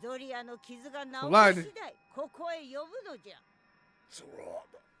ゾリアの傷が治り次第、ここへ呼ぶのじゃ。そら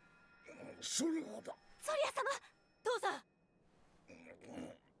だ。そらだ。ゾリア様、父さん。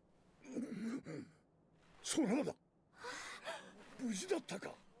そらだ。無事だった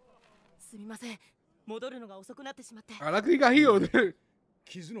か。すみません。戻るのが遅くなってしまって。I like he got healed.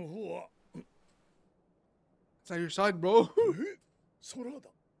 傷の方は。 It's not your side, bro. そら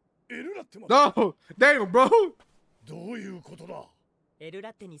だ。エルラってま。 No, damn, bro. どういうことだ。エルラ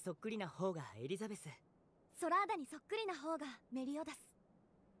ッテにそっくりな方がエリザベス。ソラーダにそっくりな方がメリオダス。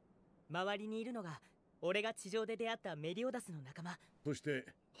周りにいるのが俺が地上で出会ったメリオダスの仲間。そして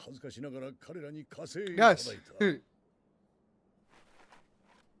恥ずかしながら彼らに加勢いただいた。エ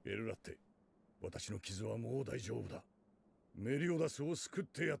ルラッテ、私の傷はもう大丈夫だ。メリオダスを救っ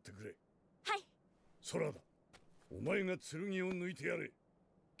てやってくれ。はい。ソラだ。お前が剣を抜いてやれ。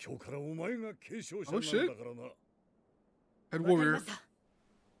今日からお前が継承者なんだからな。Head warrior.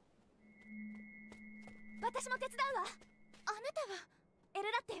 私も手伝うわ。あなたはエ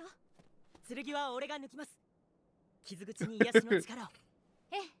ルラッテよ。剣は俺が抜きます。傷口に癒しの力を。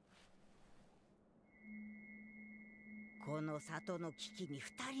ええ。この里の危機に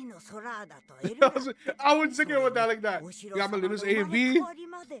二人のソラーダとエルラ。I wasn't thinking about that like that. You got Meliodas A and B.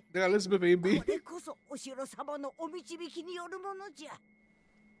 They got Elizabeth A and B. これこそお城様のお導きによるものじゃ。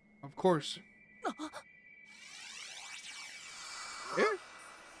Of course. え？これは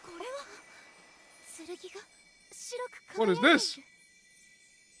剣が白く What is this?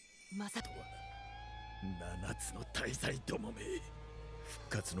 まさとは7つの大罪どもめ。復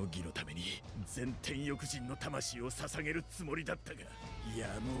活の儀のために全天翼人の魂を捧げるつもりだったが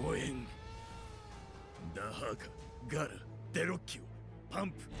やむをえん。ダハーカ、ガラ、デロッキオ、パ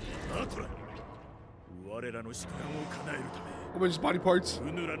ンプ、アトラ、我らの祝願を叶えるため What about his body parts?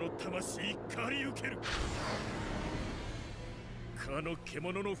 うぬらの魂借り受ける。かの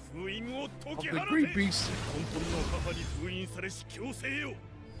獣の封印を解き放て。根本の母に封印されし強制よ。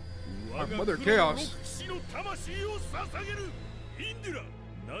我が黒の騎士の魂を捧げる。インドゥラ、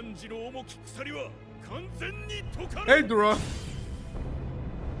汝の重き鎖は完全に解かれる。インドゥラ。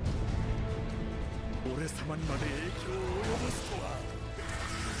俺様にまで影響を及ぼすとは。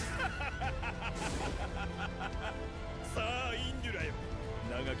さあインドゥラよ、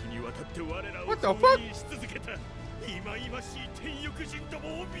長きにわたって我らを封印し続けた忌々しい天翼人ど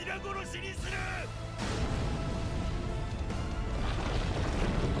もを皆殺しにする。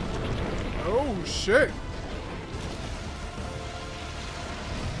Oh shit.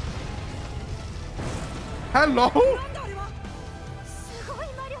 Hello? すごい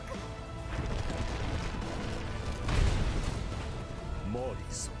魔力。マーリ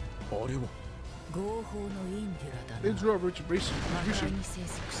ーさん、あれは合法のインデュラだな。インドゥラ Richard Mason 魔界に生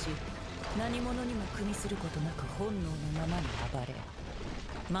息し、何者にも苦にすることなく本能のままに暴れ、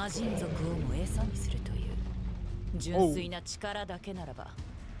魔人族をも餌にするという純粋な力だけならば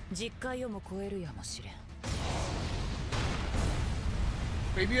実界をも超えるやもしれん。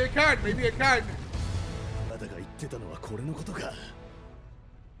Maybe I can, maybe I can. あなたが言ってたのはこれのことか。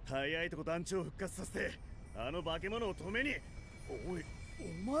早いとこ団長を復活させてあの化け物を止めに。おい、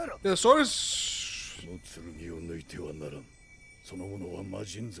お前ら。The sword is... この剣を抜いてはならん。そのものは魔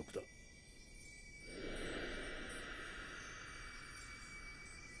人族だ。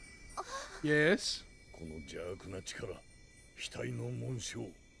Yes. この邪悪な力、額の紋章、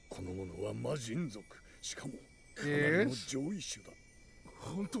このものは魔人族。しかもかなりの上位種だ。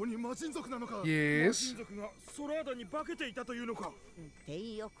本当に魔人族なのか。 Yes. 魔人族がソラーダに化けていたというのか。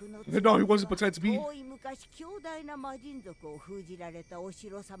天翼の No, he wasn't pretending to be. 遠い昔強大な魔人族を封じられたお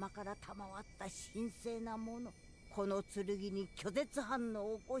城様から賜った神聖なもの。この剣に拒絶反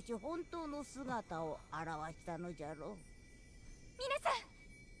応を起こし本当の姿を表したのじゃろう。皆さん、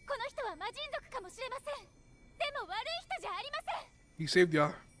この人は魔人族かもしれません。でも悪い人じゃありません。 He saved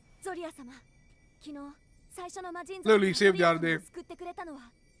ya. ゾリア様、昨日最初の魔人族 Literally saved you out of there. を救ってくれたのは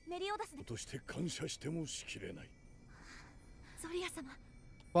メリオダスで。として感謝してもしきれない。ゾリア様。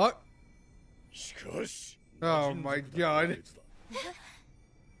 What? しかし Oh my god.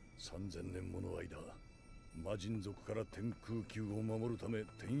 3000年もの間、魔人族から天空球を守るため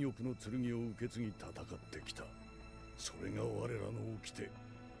天翼の剣を受け継ぎ戦ってきた。それが我らの掟。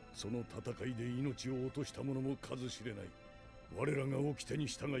その戦いで命を落とした者も数知れない。我らが掟に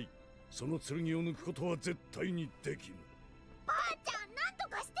従い、その剣を抜くことは絶対にできぬ。ばあちゃん、なんと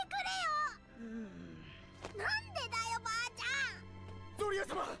かしてくれよ。なんでだよ、ばあちゃん。ゾリア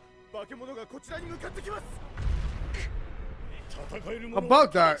様、化け物がこちらに向かってきます。戦える者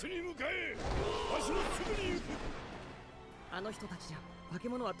About that. に向かえ。わしもすぐに行く。あの人たちじゃ化け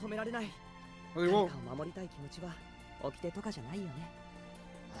物は止められない。 Well, they 誰 won't. かを守りたい気持ちは掟とかじゃないよね。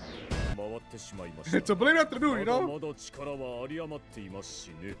回ってしまいました。 It's a blade afternoon, you まだ know? まだ力は有り余っていますし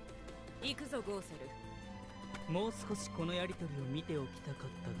ね。行くぞゴーセル。もう少しこのやりとりを見ておきたかっ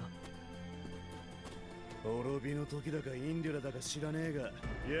たが。滅びの時だかインデュラだか知らねえが、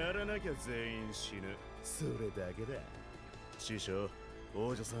やらなきゃ全員死ぬ。それだけだ。師匠、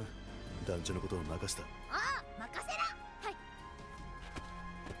王女さん、団長のことを任した。ああ、任せら。はい。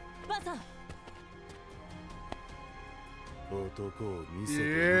ばあさん。男を見せて。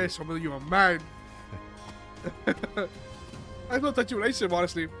 Yeah, some of you are mad. I don't touch your relationship,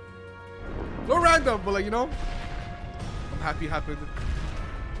 honestly. So random, but like, you know, I'm happy it happened.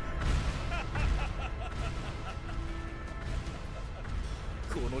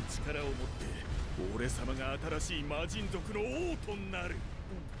 この力を持って俺様が新しい魔人族の王となる。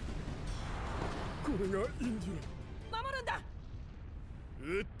これがインデュ守るんだ。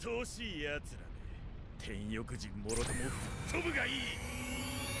うっとうしい奴らね。天翼人もろとも吹っ飛ぶがいい。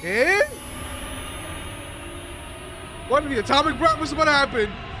Eh? What the atomic bomb was about to happen? い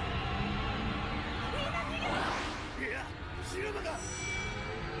や、広場だ。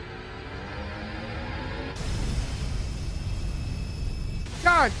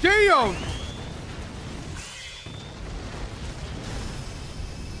God damn!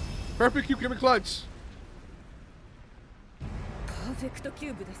 Perfect cube giving clutch. パーフェクトキ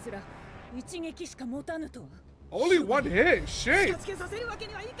ューブですら一撃しか持たぬとは。 Only one hit. Shit. つけさせるわけ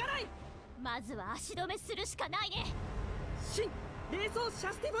にはいかない。まずは足止めするしかないね。新霊装シ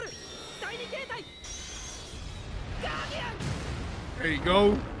ャスティブル第2形態ガーディアン。 There you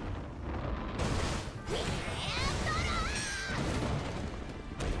go.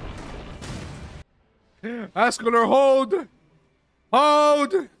 Ascular hold.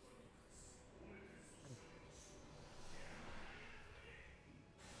 Hold.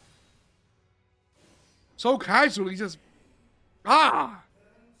 So casually, just ah.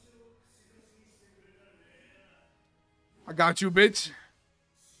 I got you, bitch.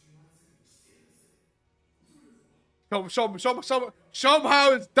 Show him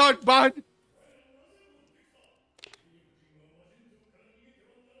how it's done, bud.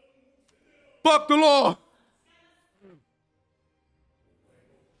 Fuck the law.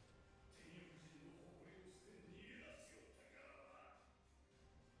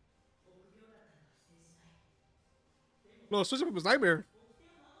 No, switch up his nightmare.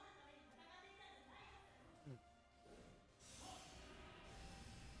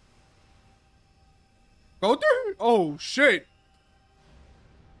 Go through? Oh shit.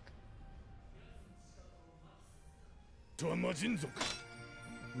 とは魔人族。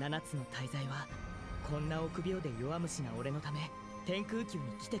 7つの大罪はこんな臆病で弱虫な俺のため天空球に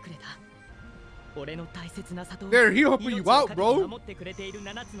来てくれた。俺の大切な里を There, he helping you out, bro. 守ってくれている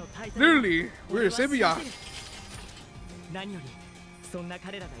7つの大罪。 Literally, we're Sibia. 何よりそんな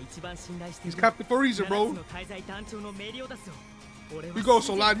彼らが一番信頼してい He's る Captain Freezer, 7 bro. つの大罪団長のメリオダスを俺は You go,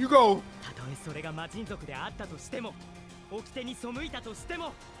 Solad, you go. たとえそれが魔人族であったとしても掟に背いたとして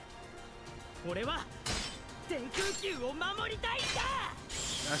も俺は天空球を守りたいんだ。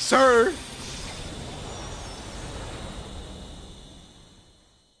 Yes, sir.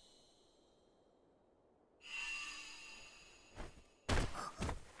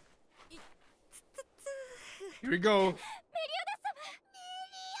 Here we go.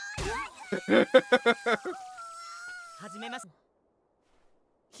 始めます。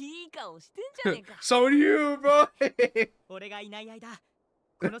いい顔してんじゃねえか。 So do you, bro. 俺がいない間、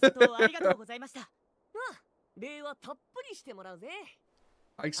この里をありがとうございました。礼はたっぷりしてもらうぜ。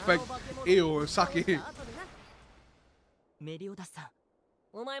 I expect ale or sake. メリオダスさん、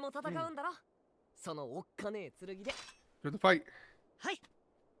お前も戦うんだろ。そのおっかねえ剣で。 For the fight. はい。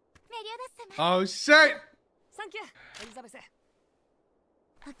メリオダス様、 Oh shit. サンキュー、エリザベス。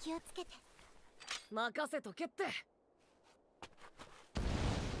お気をつけて。任せとけって。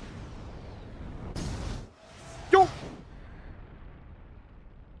 Yo.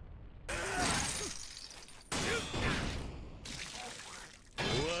 終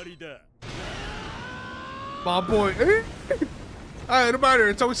わりだ。My boy. Alright, no matter.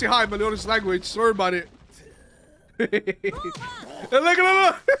 It's always say hi in meliodas language. Sorry about it. Hey, look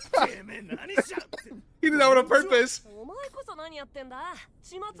at him. He did that one on purpose.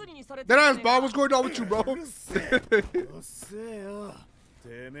 That ass, Bob. What's going on with you, bro?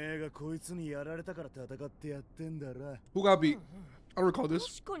 Who got beat? I don't recall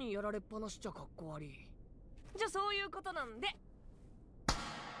this.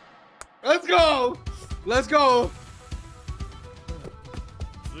 Let's go! Let's go!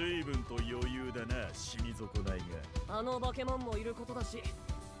 随分と余裕だな、死に損ないが。あの化け物もいることだし、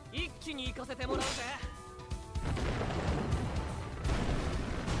一気に行かせてもらうぜ。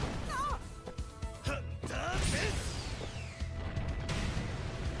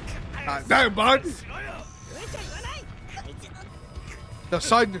Damn, bud! The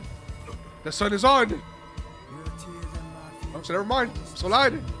sun is on! Oh, so never mind. So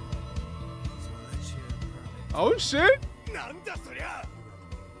lied. Oh shit! なんだそりゃ。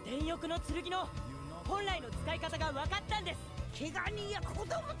天翼の剣の本来の使い方が分かったんです。怪我人や子供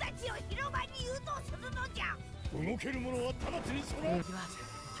たちを広場に誘導するのじゃ。動ける者は直ちにその。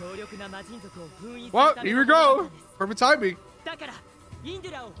強力な魔人族を封印する Well, ため here の we go. Perfect timing. だからインド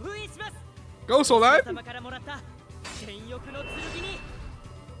ゥラを封印します。 Go, Solad. 様からもらった天翼の剣に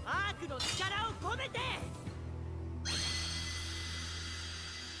アークの力を込めて。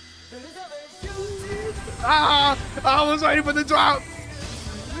Ah! I was waiting for the drop!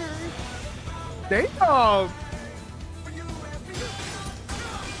 Damn!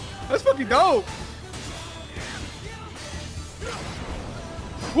 That's fucking dope!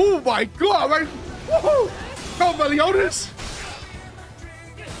 Oh my god, man! Woohoo! Come on, meliodas!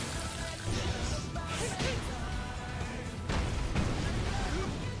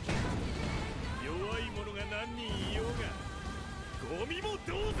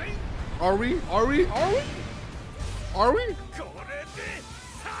 Are we? Are we? Are we? Are we?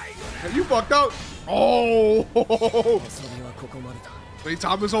 Hey, you fucked up. Oh! Wait,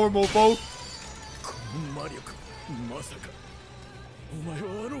 time is over, mofo.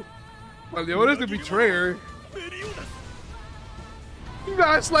 Meliodas the betrayer.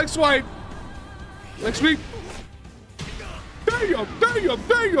 Nice leg swipe. Leg sweep. Damn, damn,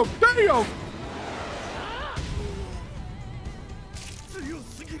 damn, damn.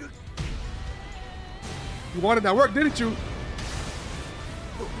 You wanted that work, didn't you?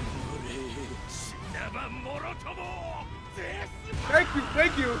 Thank you,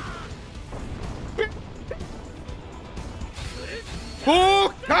 thank you.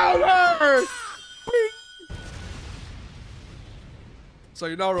 Full counter!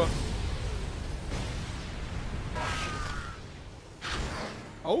 Sayonara.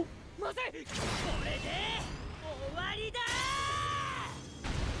 Oh?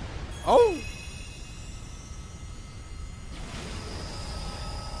 Oh?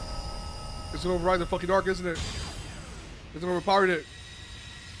 It's gonna override the fucking dark, isn't it? It's gonna overpower it.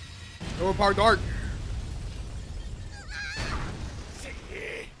 Overpower dark.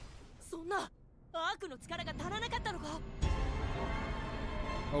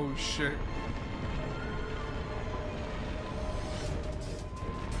 Oh shit.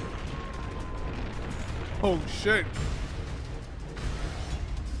 Oh shit.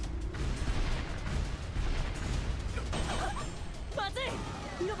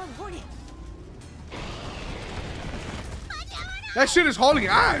 That shit is hauling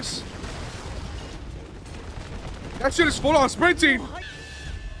ass. That shit is full on sprinting.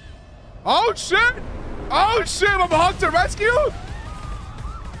 Oh shit. Oh shit, I'm a hunter rescue.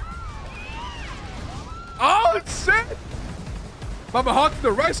 Oh shit. Mama Hawk to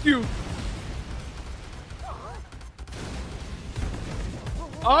the rescue.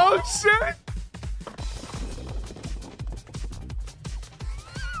 Oh shit.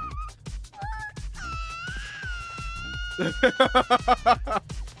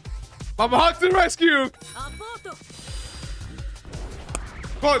 Mama Hawk to the rescue.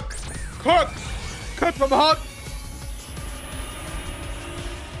 Cook. Cook. Cook, Mama Hawk.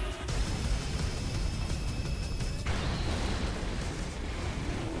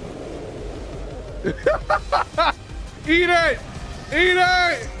 Eat it! Eat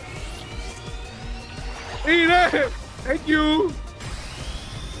it! Eat it! Thank you!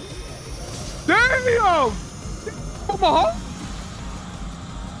 Damn! Tomahawk?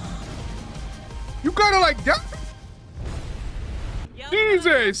 You gotta like that?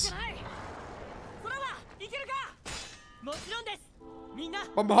 Jesus!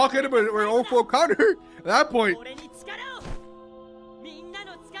 Tomahawk hit him with her own full counter at that point.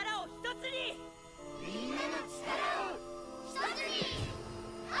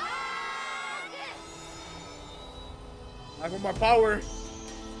 I want my power.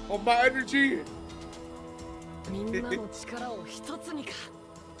 On my energy. みんなの力を一つにか。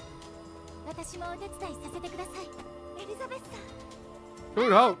私もお手伝いさせてください。エリザベスさん。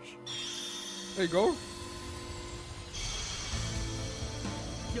Good help. There you go.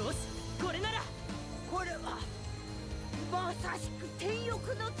 よし、これなら。これはまさしく天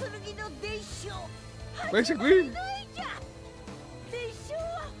翼の剣の伝承。 Basically. 伝承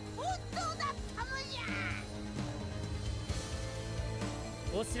は本当だったのじゃ。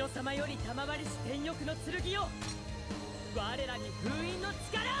お城様より賜りし天翼の剣よ。我らに封印の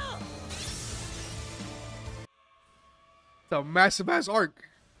力を。 It's a massive ass arc.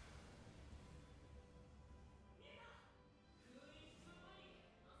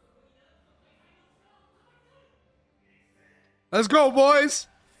 Let's go, boys.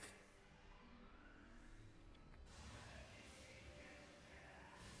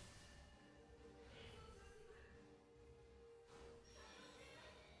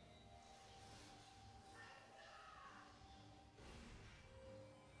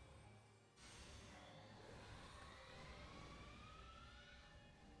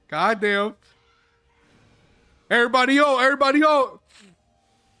 Goddamn. Everybody hold, everybody hold.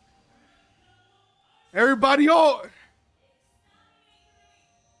 Everybody hold.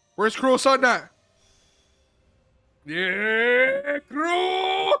 Where's Cruel Sun at? Yeah,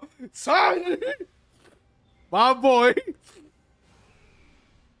 Cruel Sun. My boy.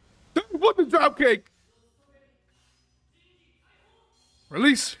 What the dropkick?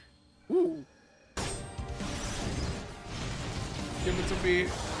 Release. Ooh. Give it to me.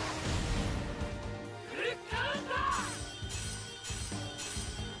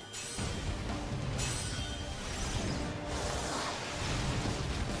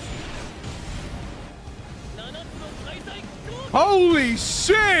 Holy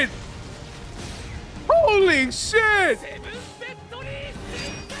shit! Holy shit!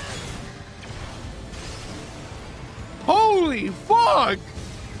 Holy fuck!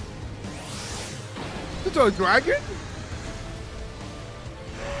 It's a dragon?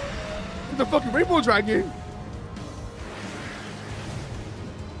 It's a fucking rainbow dragon.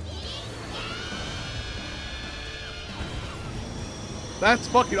 That's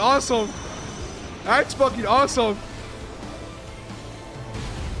fucking awesome. That's fucking awesome.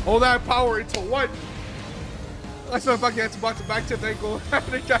 All that power into one. That's not fucking had to box it back to the ankle.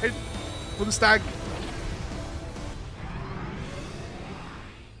 They tried with the stack.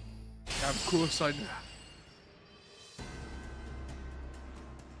 Damn cool, son.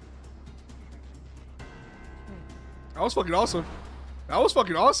 That was fucking awesome. That was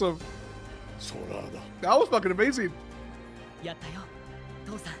fucking awesome. That was fucking amazing. やったよ、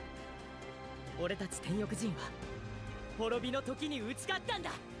父さん。俺たち天翼人は滅びの時に打ち勝ったんだ。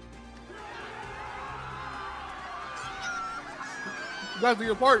You guys do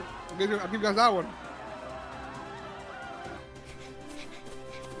your part. I'll give you guys that one.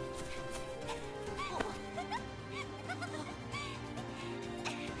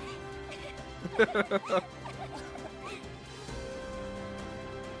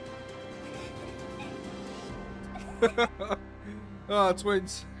 Ah,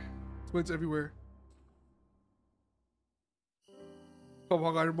 twins. Twins everywhere. Oh,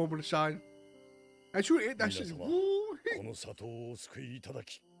 I got a moment to shine. I should eat that shit. この里をお救いいただ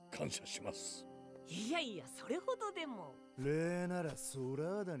き感謝します。いやいや、それほどでも。礼ならソ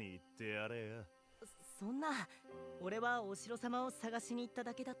ラーダに行ってやれや。そんな、俺はお城様を探しに行った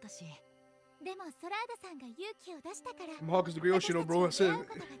だけだったし。でもソラーダさんが勇気を出したから、Mark is the real Shino, bro. I said.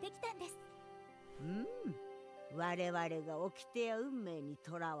 我々が掟や運命に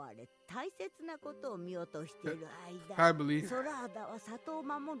とらわれ大切なことを見落としている間、ソラーダは里を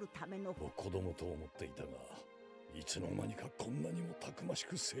守るための子供と思っていたが、いつの間にかこんなにもたくまし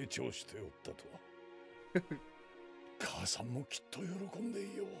く成長しておったとは。母さんもきっと喜んで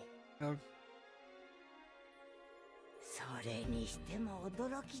いよう。それにしても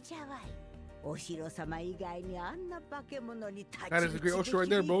驚きじゃわい。お城様以外にあんな化け物に立ち打ちできる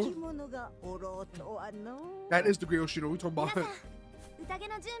生き物がおろうとはの。That is the great Oshiro. We talking about. 皆さん、宴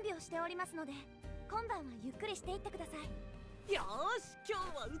の準備をしておりますので、今晩はゆっくりしていってください。よーし、今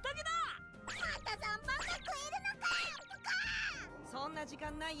日は宴だ。サンタさんバカ食えるのかよ。そんな時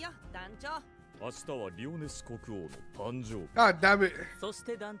間ないよ、団長。明日はリオネス国王の誕生日。God damn it. そし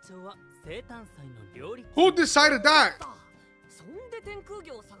て団長は生誕祭の料理。 Who decided that? そんで天空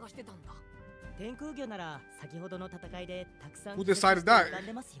魚を探してたんだ。天空魚なら先ほどの戦いでたくさん Who decided that? 浮かん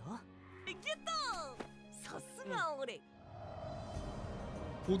でますよ。ゲット。さすが俺。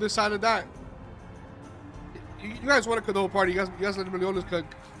Who decided that? You guys want to cook the whole party. You guys let the meliodas cook.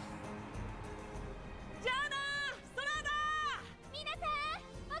 じゃあな、ソラーダ。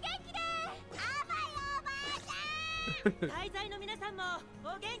滞在の皆さんも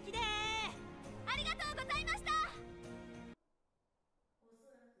お元気で。ありがとうございました。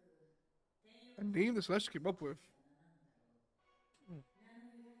 A name this Celeste came up with.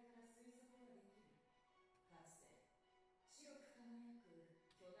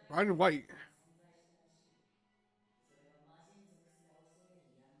 Brian White.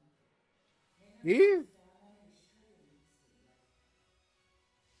 Yeah.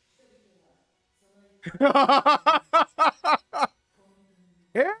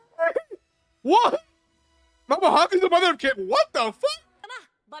 Hey, what? Mama Hawk is the mother of Kid. What the fuck?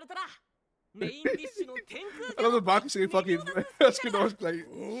 バルトラ。メインディッシュの天空 I love the box saying fucking. That's good. Like,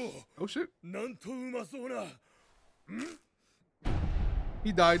 oh shit. なんとうまそうな。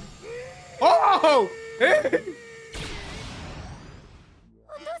 He died. Oh! Hey!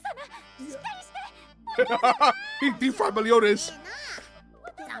 お父様、しっかりして。 He deep fried meliodas.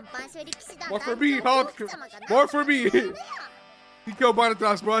 残飯処理騎士団 More for me, Hawk. More for me. He killed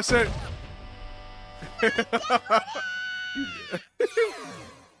Barnathras, bro. I said.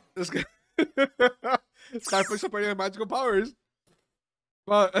 This guy. This guy puts up any magical powers.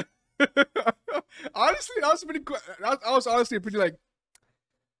 But honestly, that was pretty cool. That was honestly pretty like.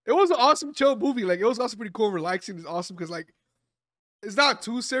 It was an awesome, chill movie. Like it was also pretty cool, and relaxing. It's awesome because like, it's not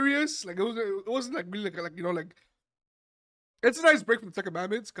too serious. Like it wasn't like really like you know like. It's a nice break from the Ten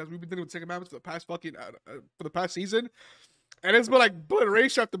Commandments because we've been dealing with Ten Commandments for the past fucking for the past season, and it's been like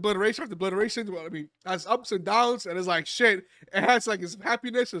bloodration after bloodration after bloodration. Well, I mean, it has ups and downs, and it's like shit. It has like its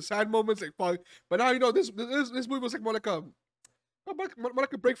happiness and sad moments, like fuck. But now you know this movie was like more like a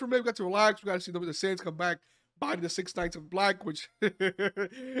break from it. We got to relax. We got to see the Saints come back. Body the 6 Knights of Black, which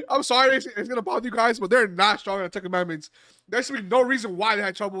I'm sorry it's gonna bother you guys, but they're not strong in the Ten Commandments. There should be no reason why they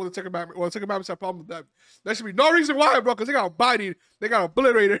had trouble with the Ten Commandments. Well, the Ten Commandments had a problem with them. There should be no reason why, bro, because they got bodied, they got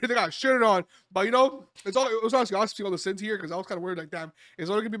obliterated, they got shitted on. But you know, it was honestly awesome to see all the sins here because I was kind of worried like, damn, is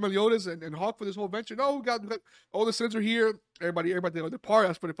only gonna be meliodas and Hawk for this whole adventure? No, we got all the sins are here. Everybody the part.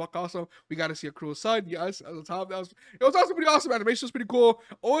 That's pretty fucking awesome. We got to see a cruel sun. Yes, at the top. It was also pretty awesome. Animation was pretty cool.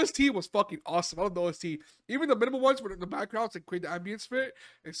 OST was fucking awesome. I love the OST. Even the minimal ones with the backgrounds and create the ambience for it.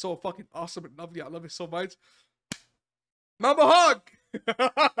 It's so fucking awesome and lovely. I love it so much. Mama Hawk!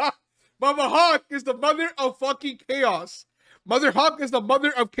 Mama Hawk is the mother of fucking chaos. Mother Hawk is the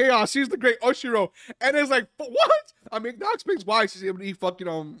mother of chaos. She's the great Oshiro. And it's like, what? I mean, that explains why she's able to eat fucking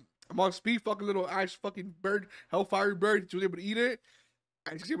amongst beef, fucking little ash fucking bird, hellfire bird. She was able to eat it.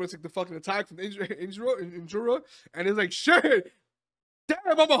 And she's able to take the fucking attack from Injura. And it's like, shit.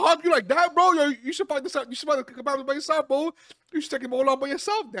 Damn, Mama Hawk, you like that, bro? Yo, you should find this out. You should find the commandments by yourself, bro. You should take them all on by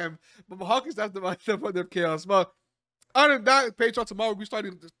yourself, damn. Mama Hawk is that's the mother of chaos. But other than that, Patreon tomorrow we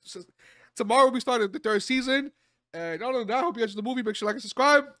started the 3rd season. And other than that, I hope you guys enjoyed the movie. Make sure to like and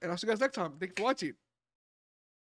subscribe. And I'll see you guys next time. Thank you for watching.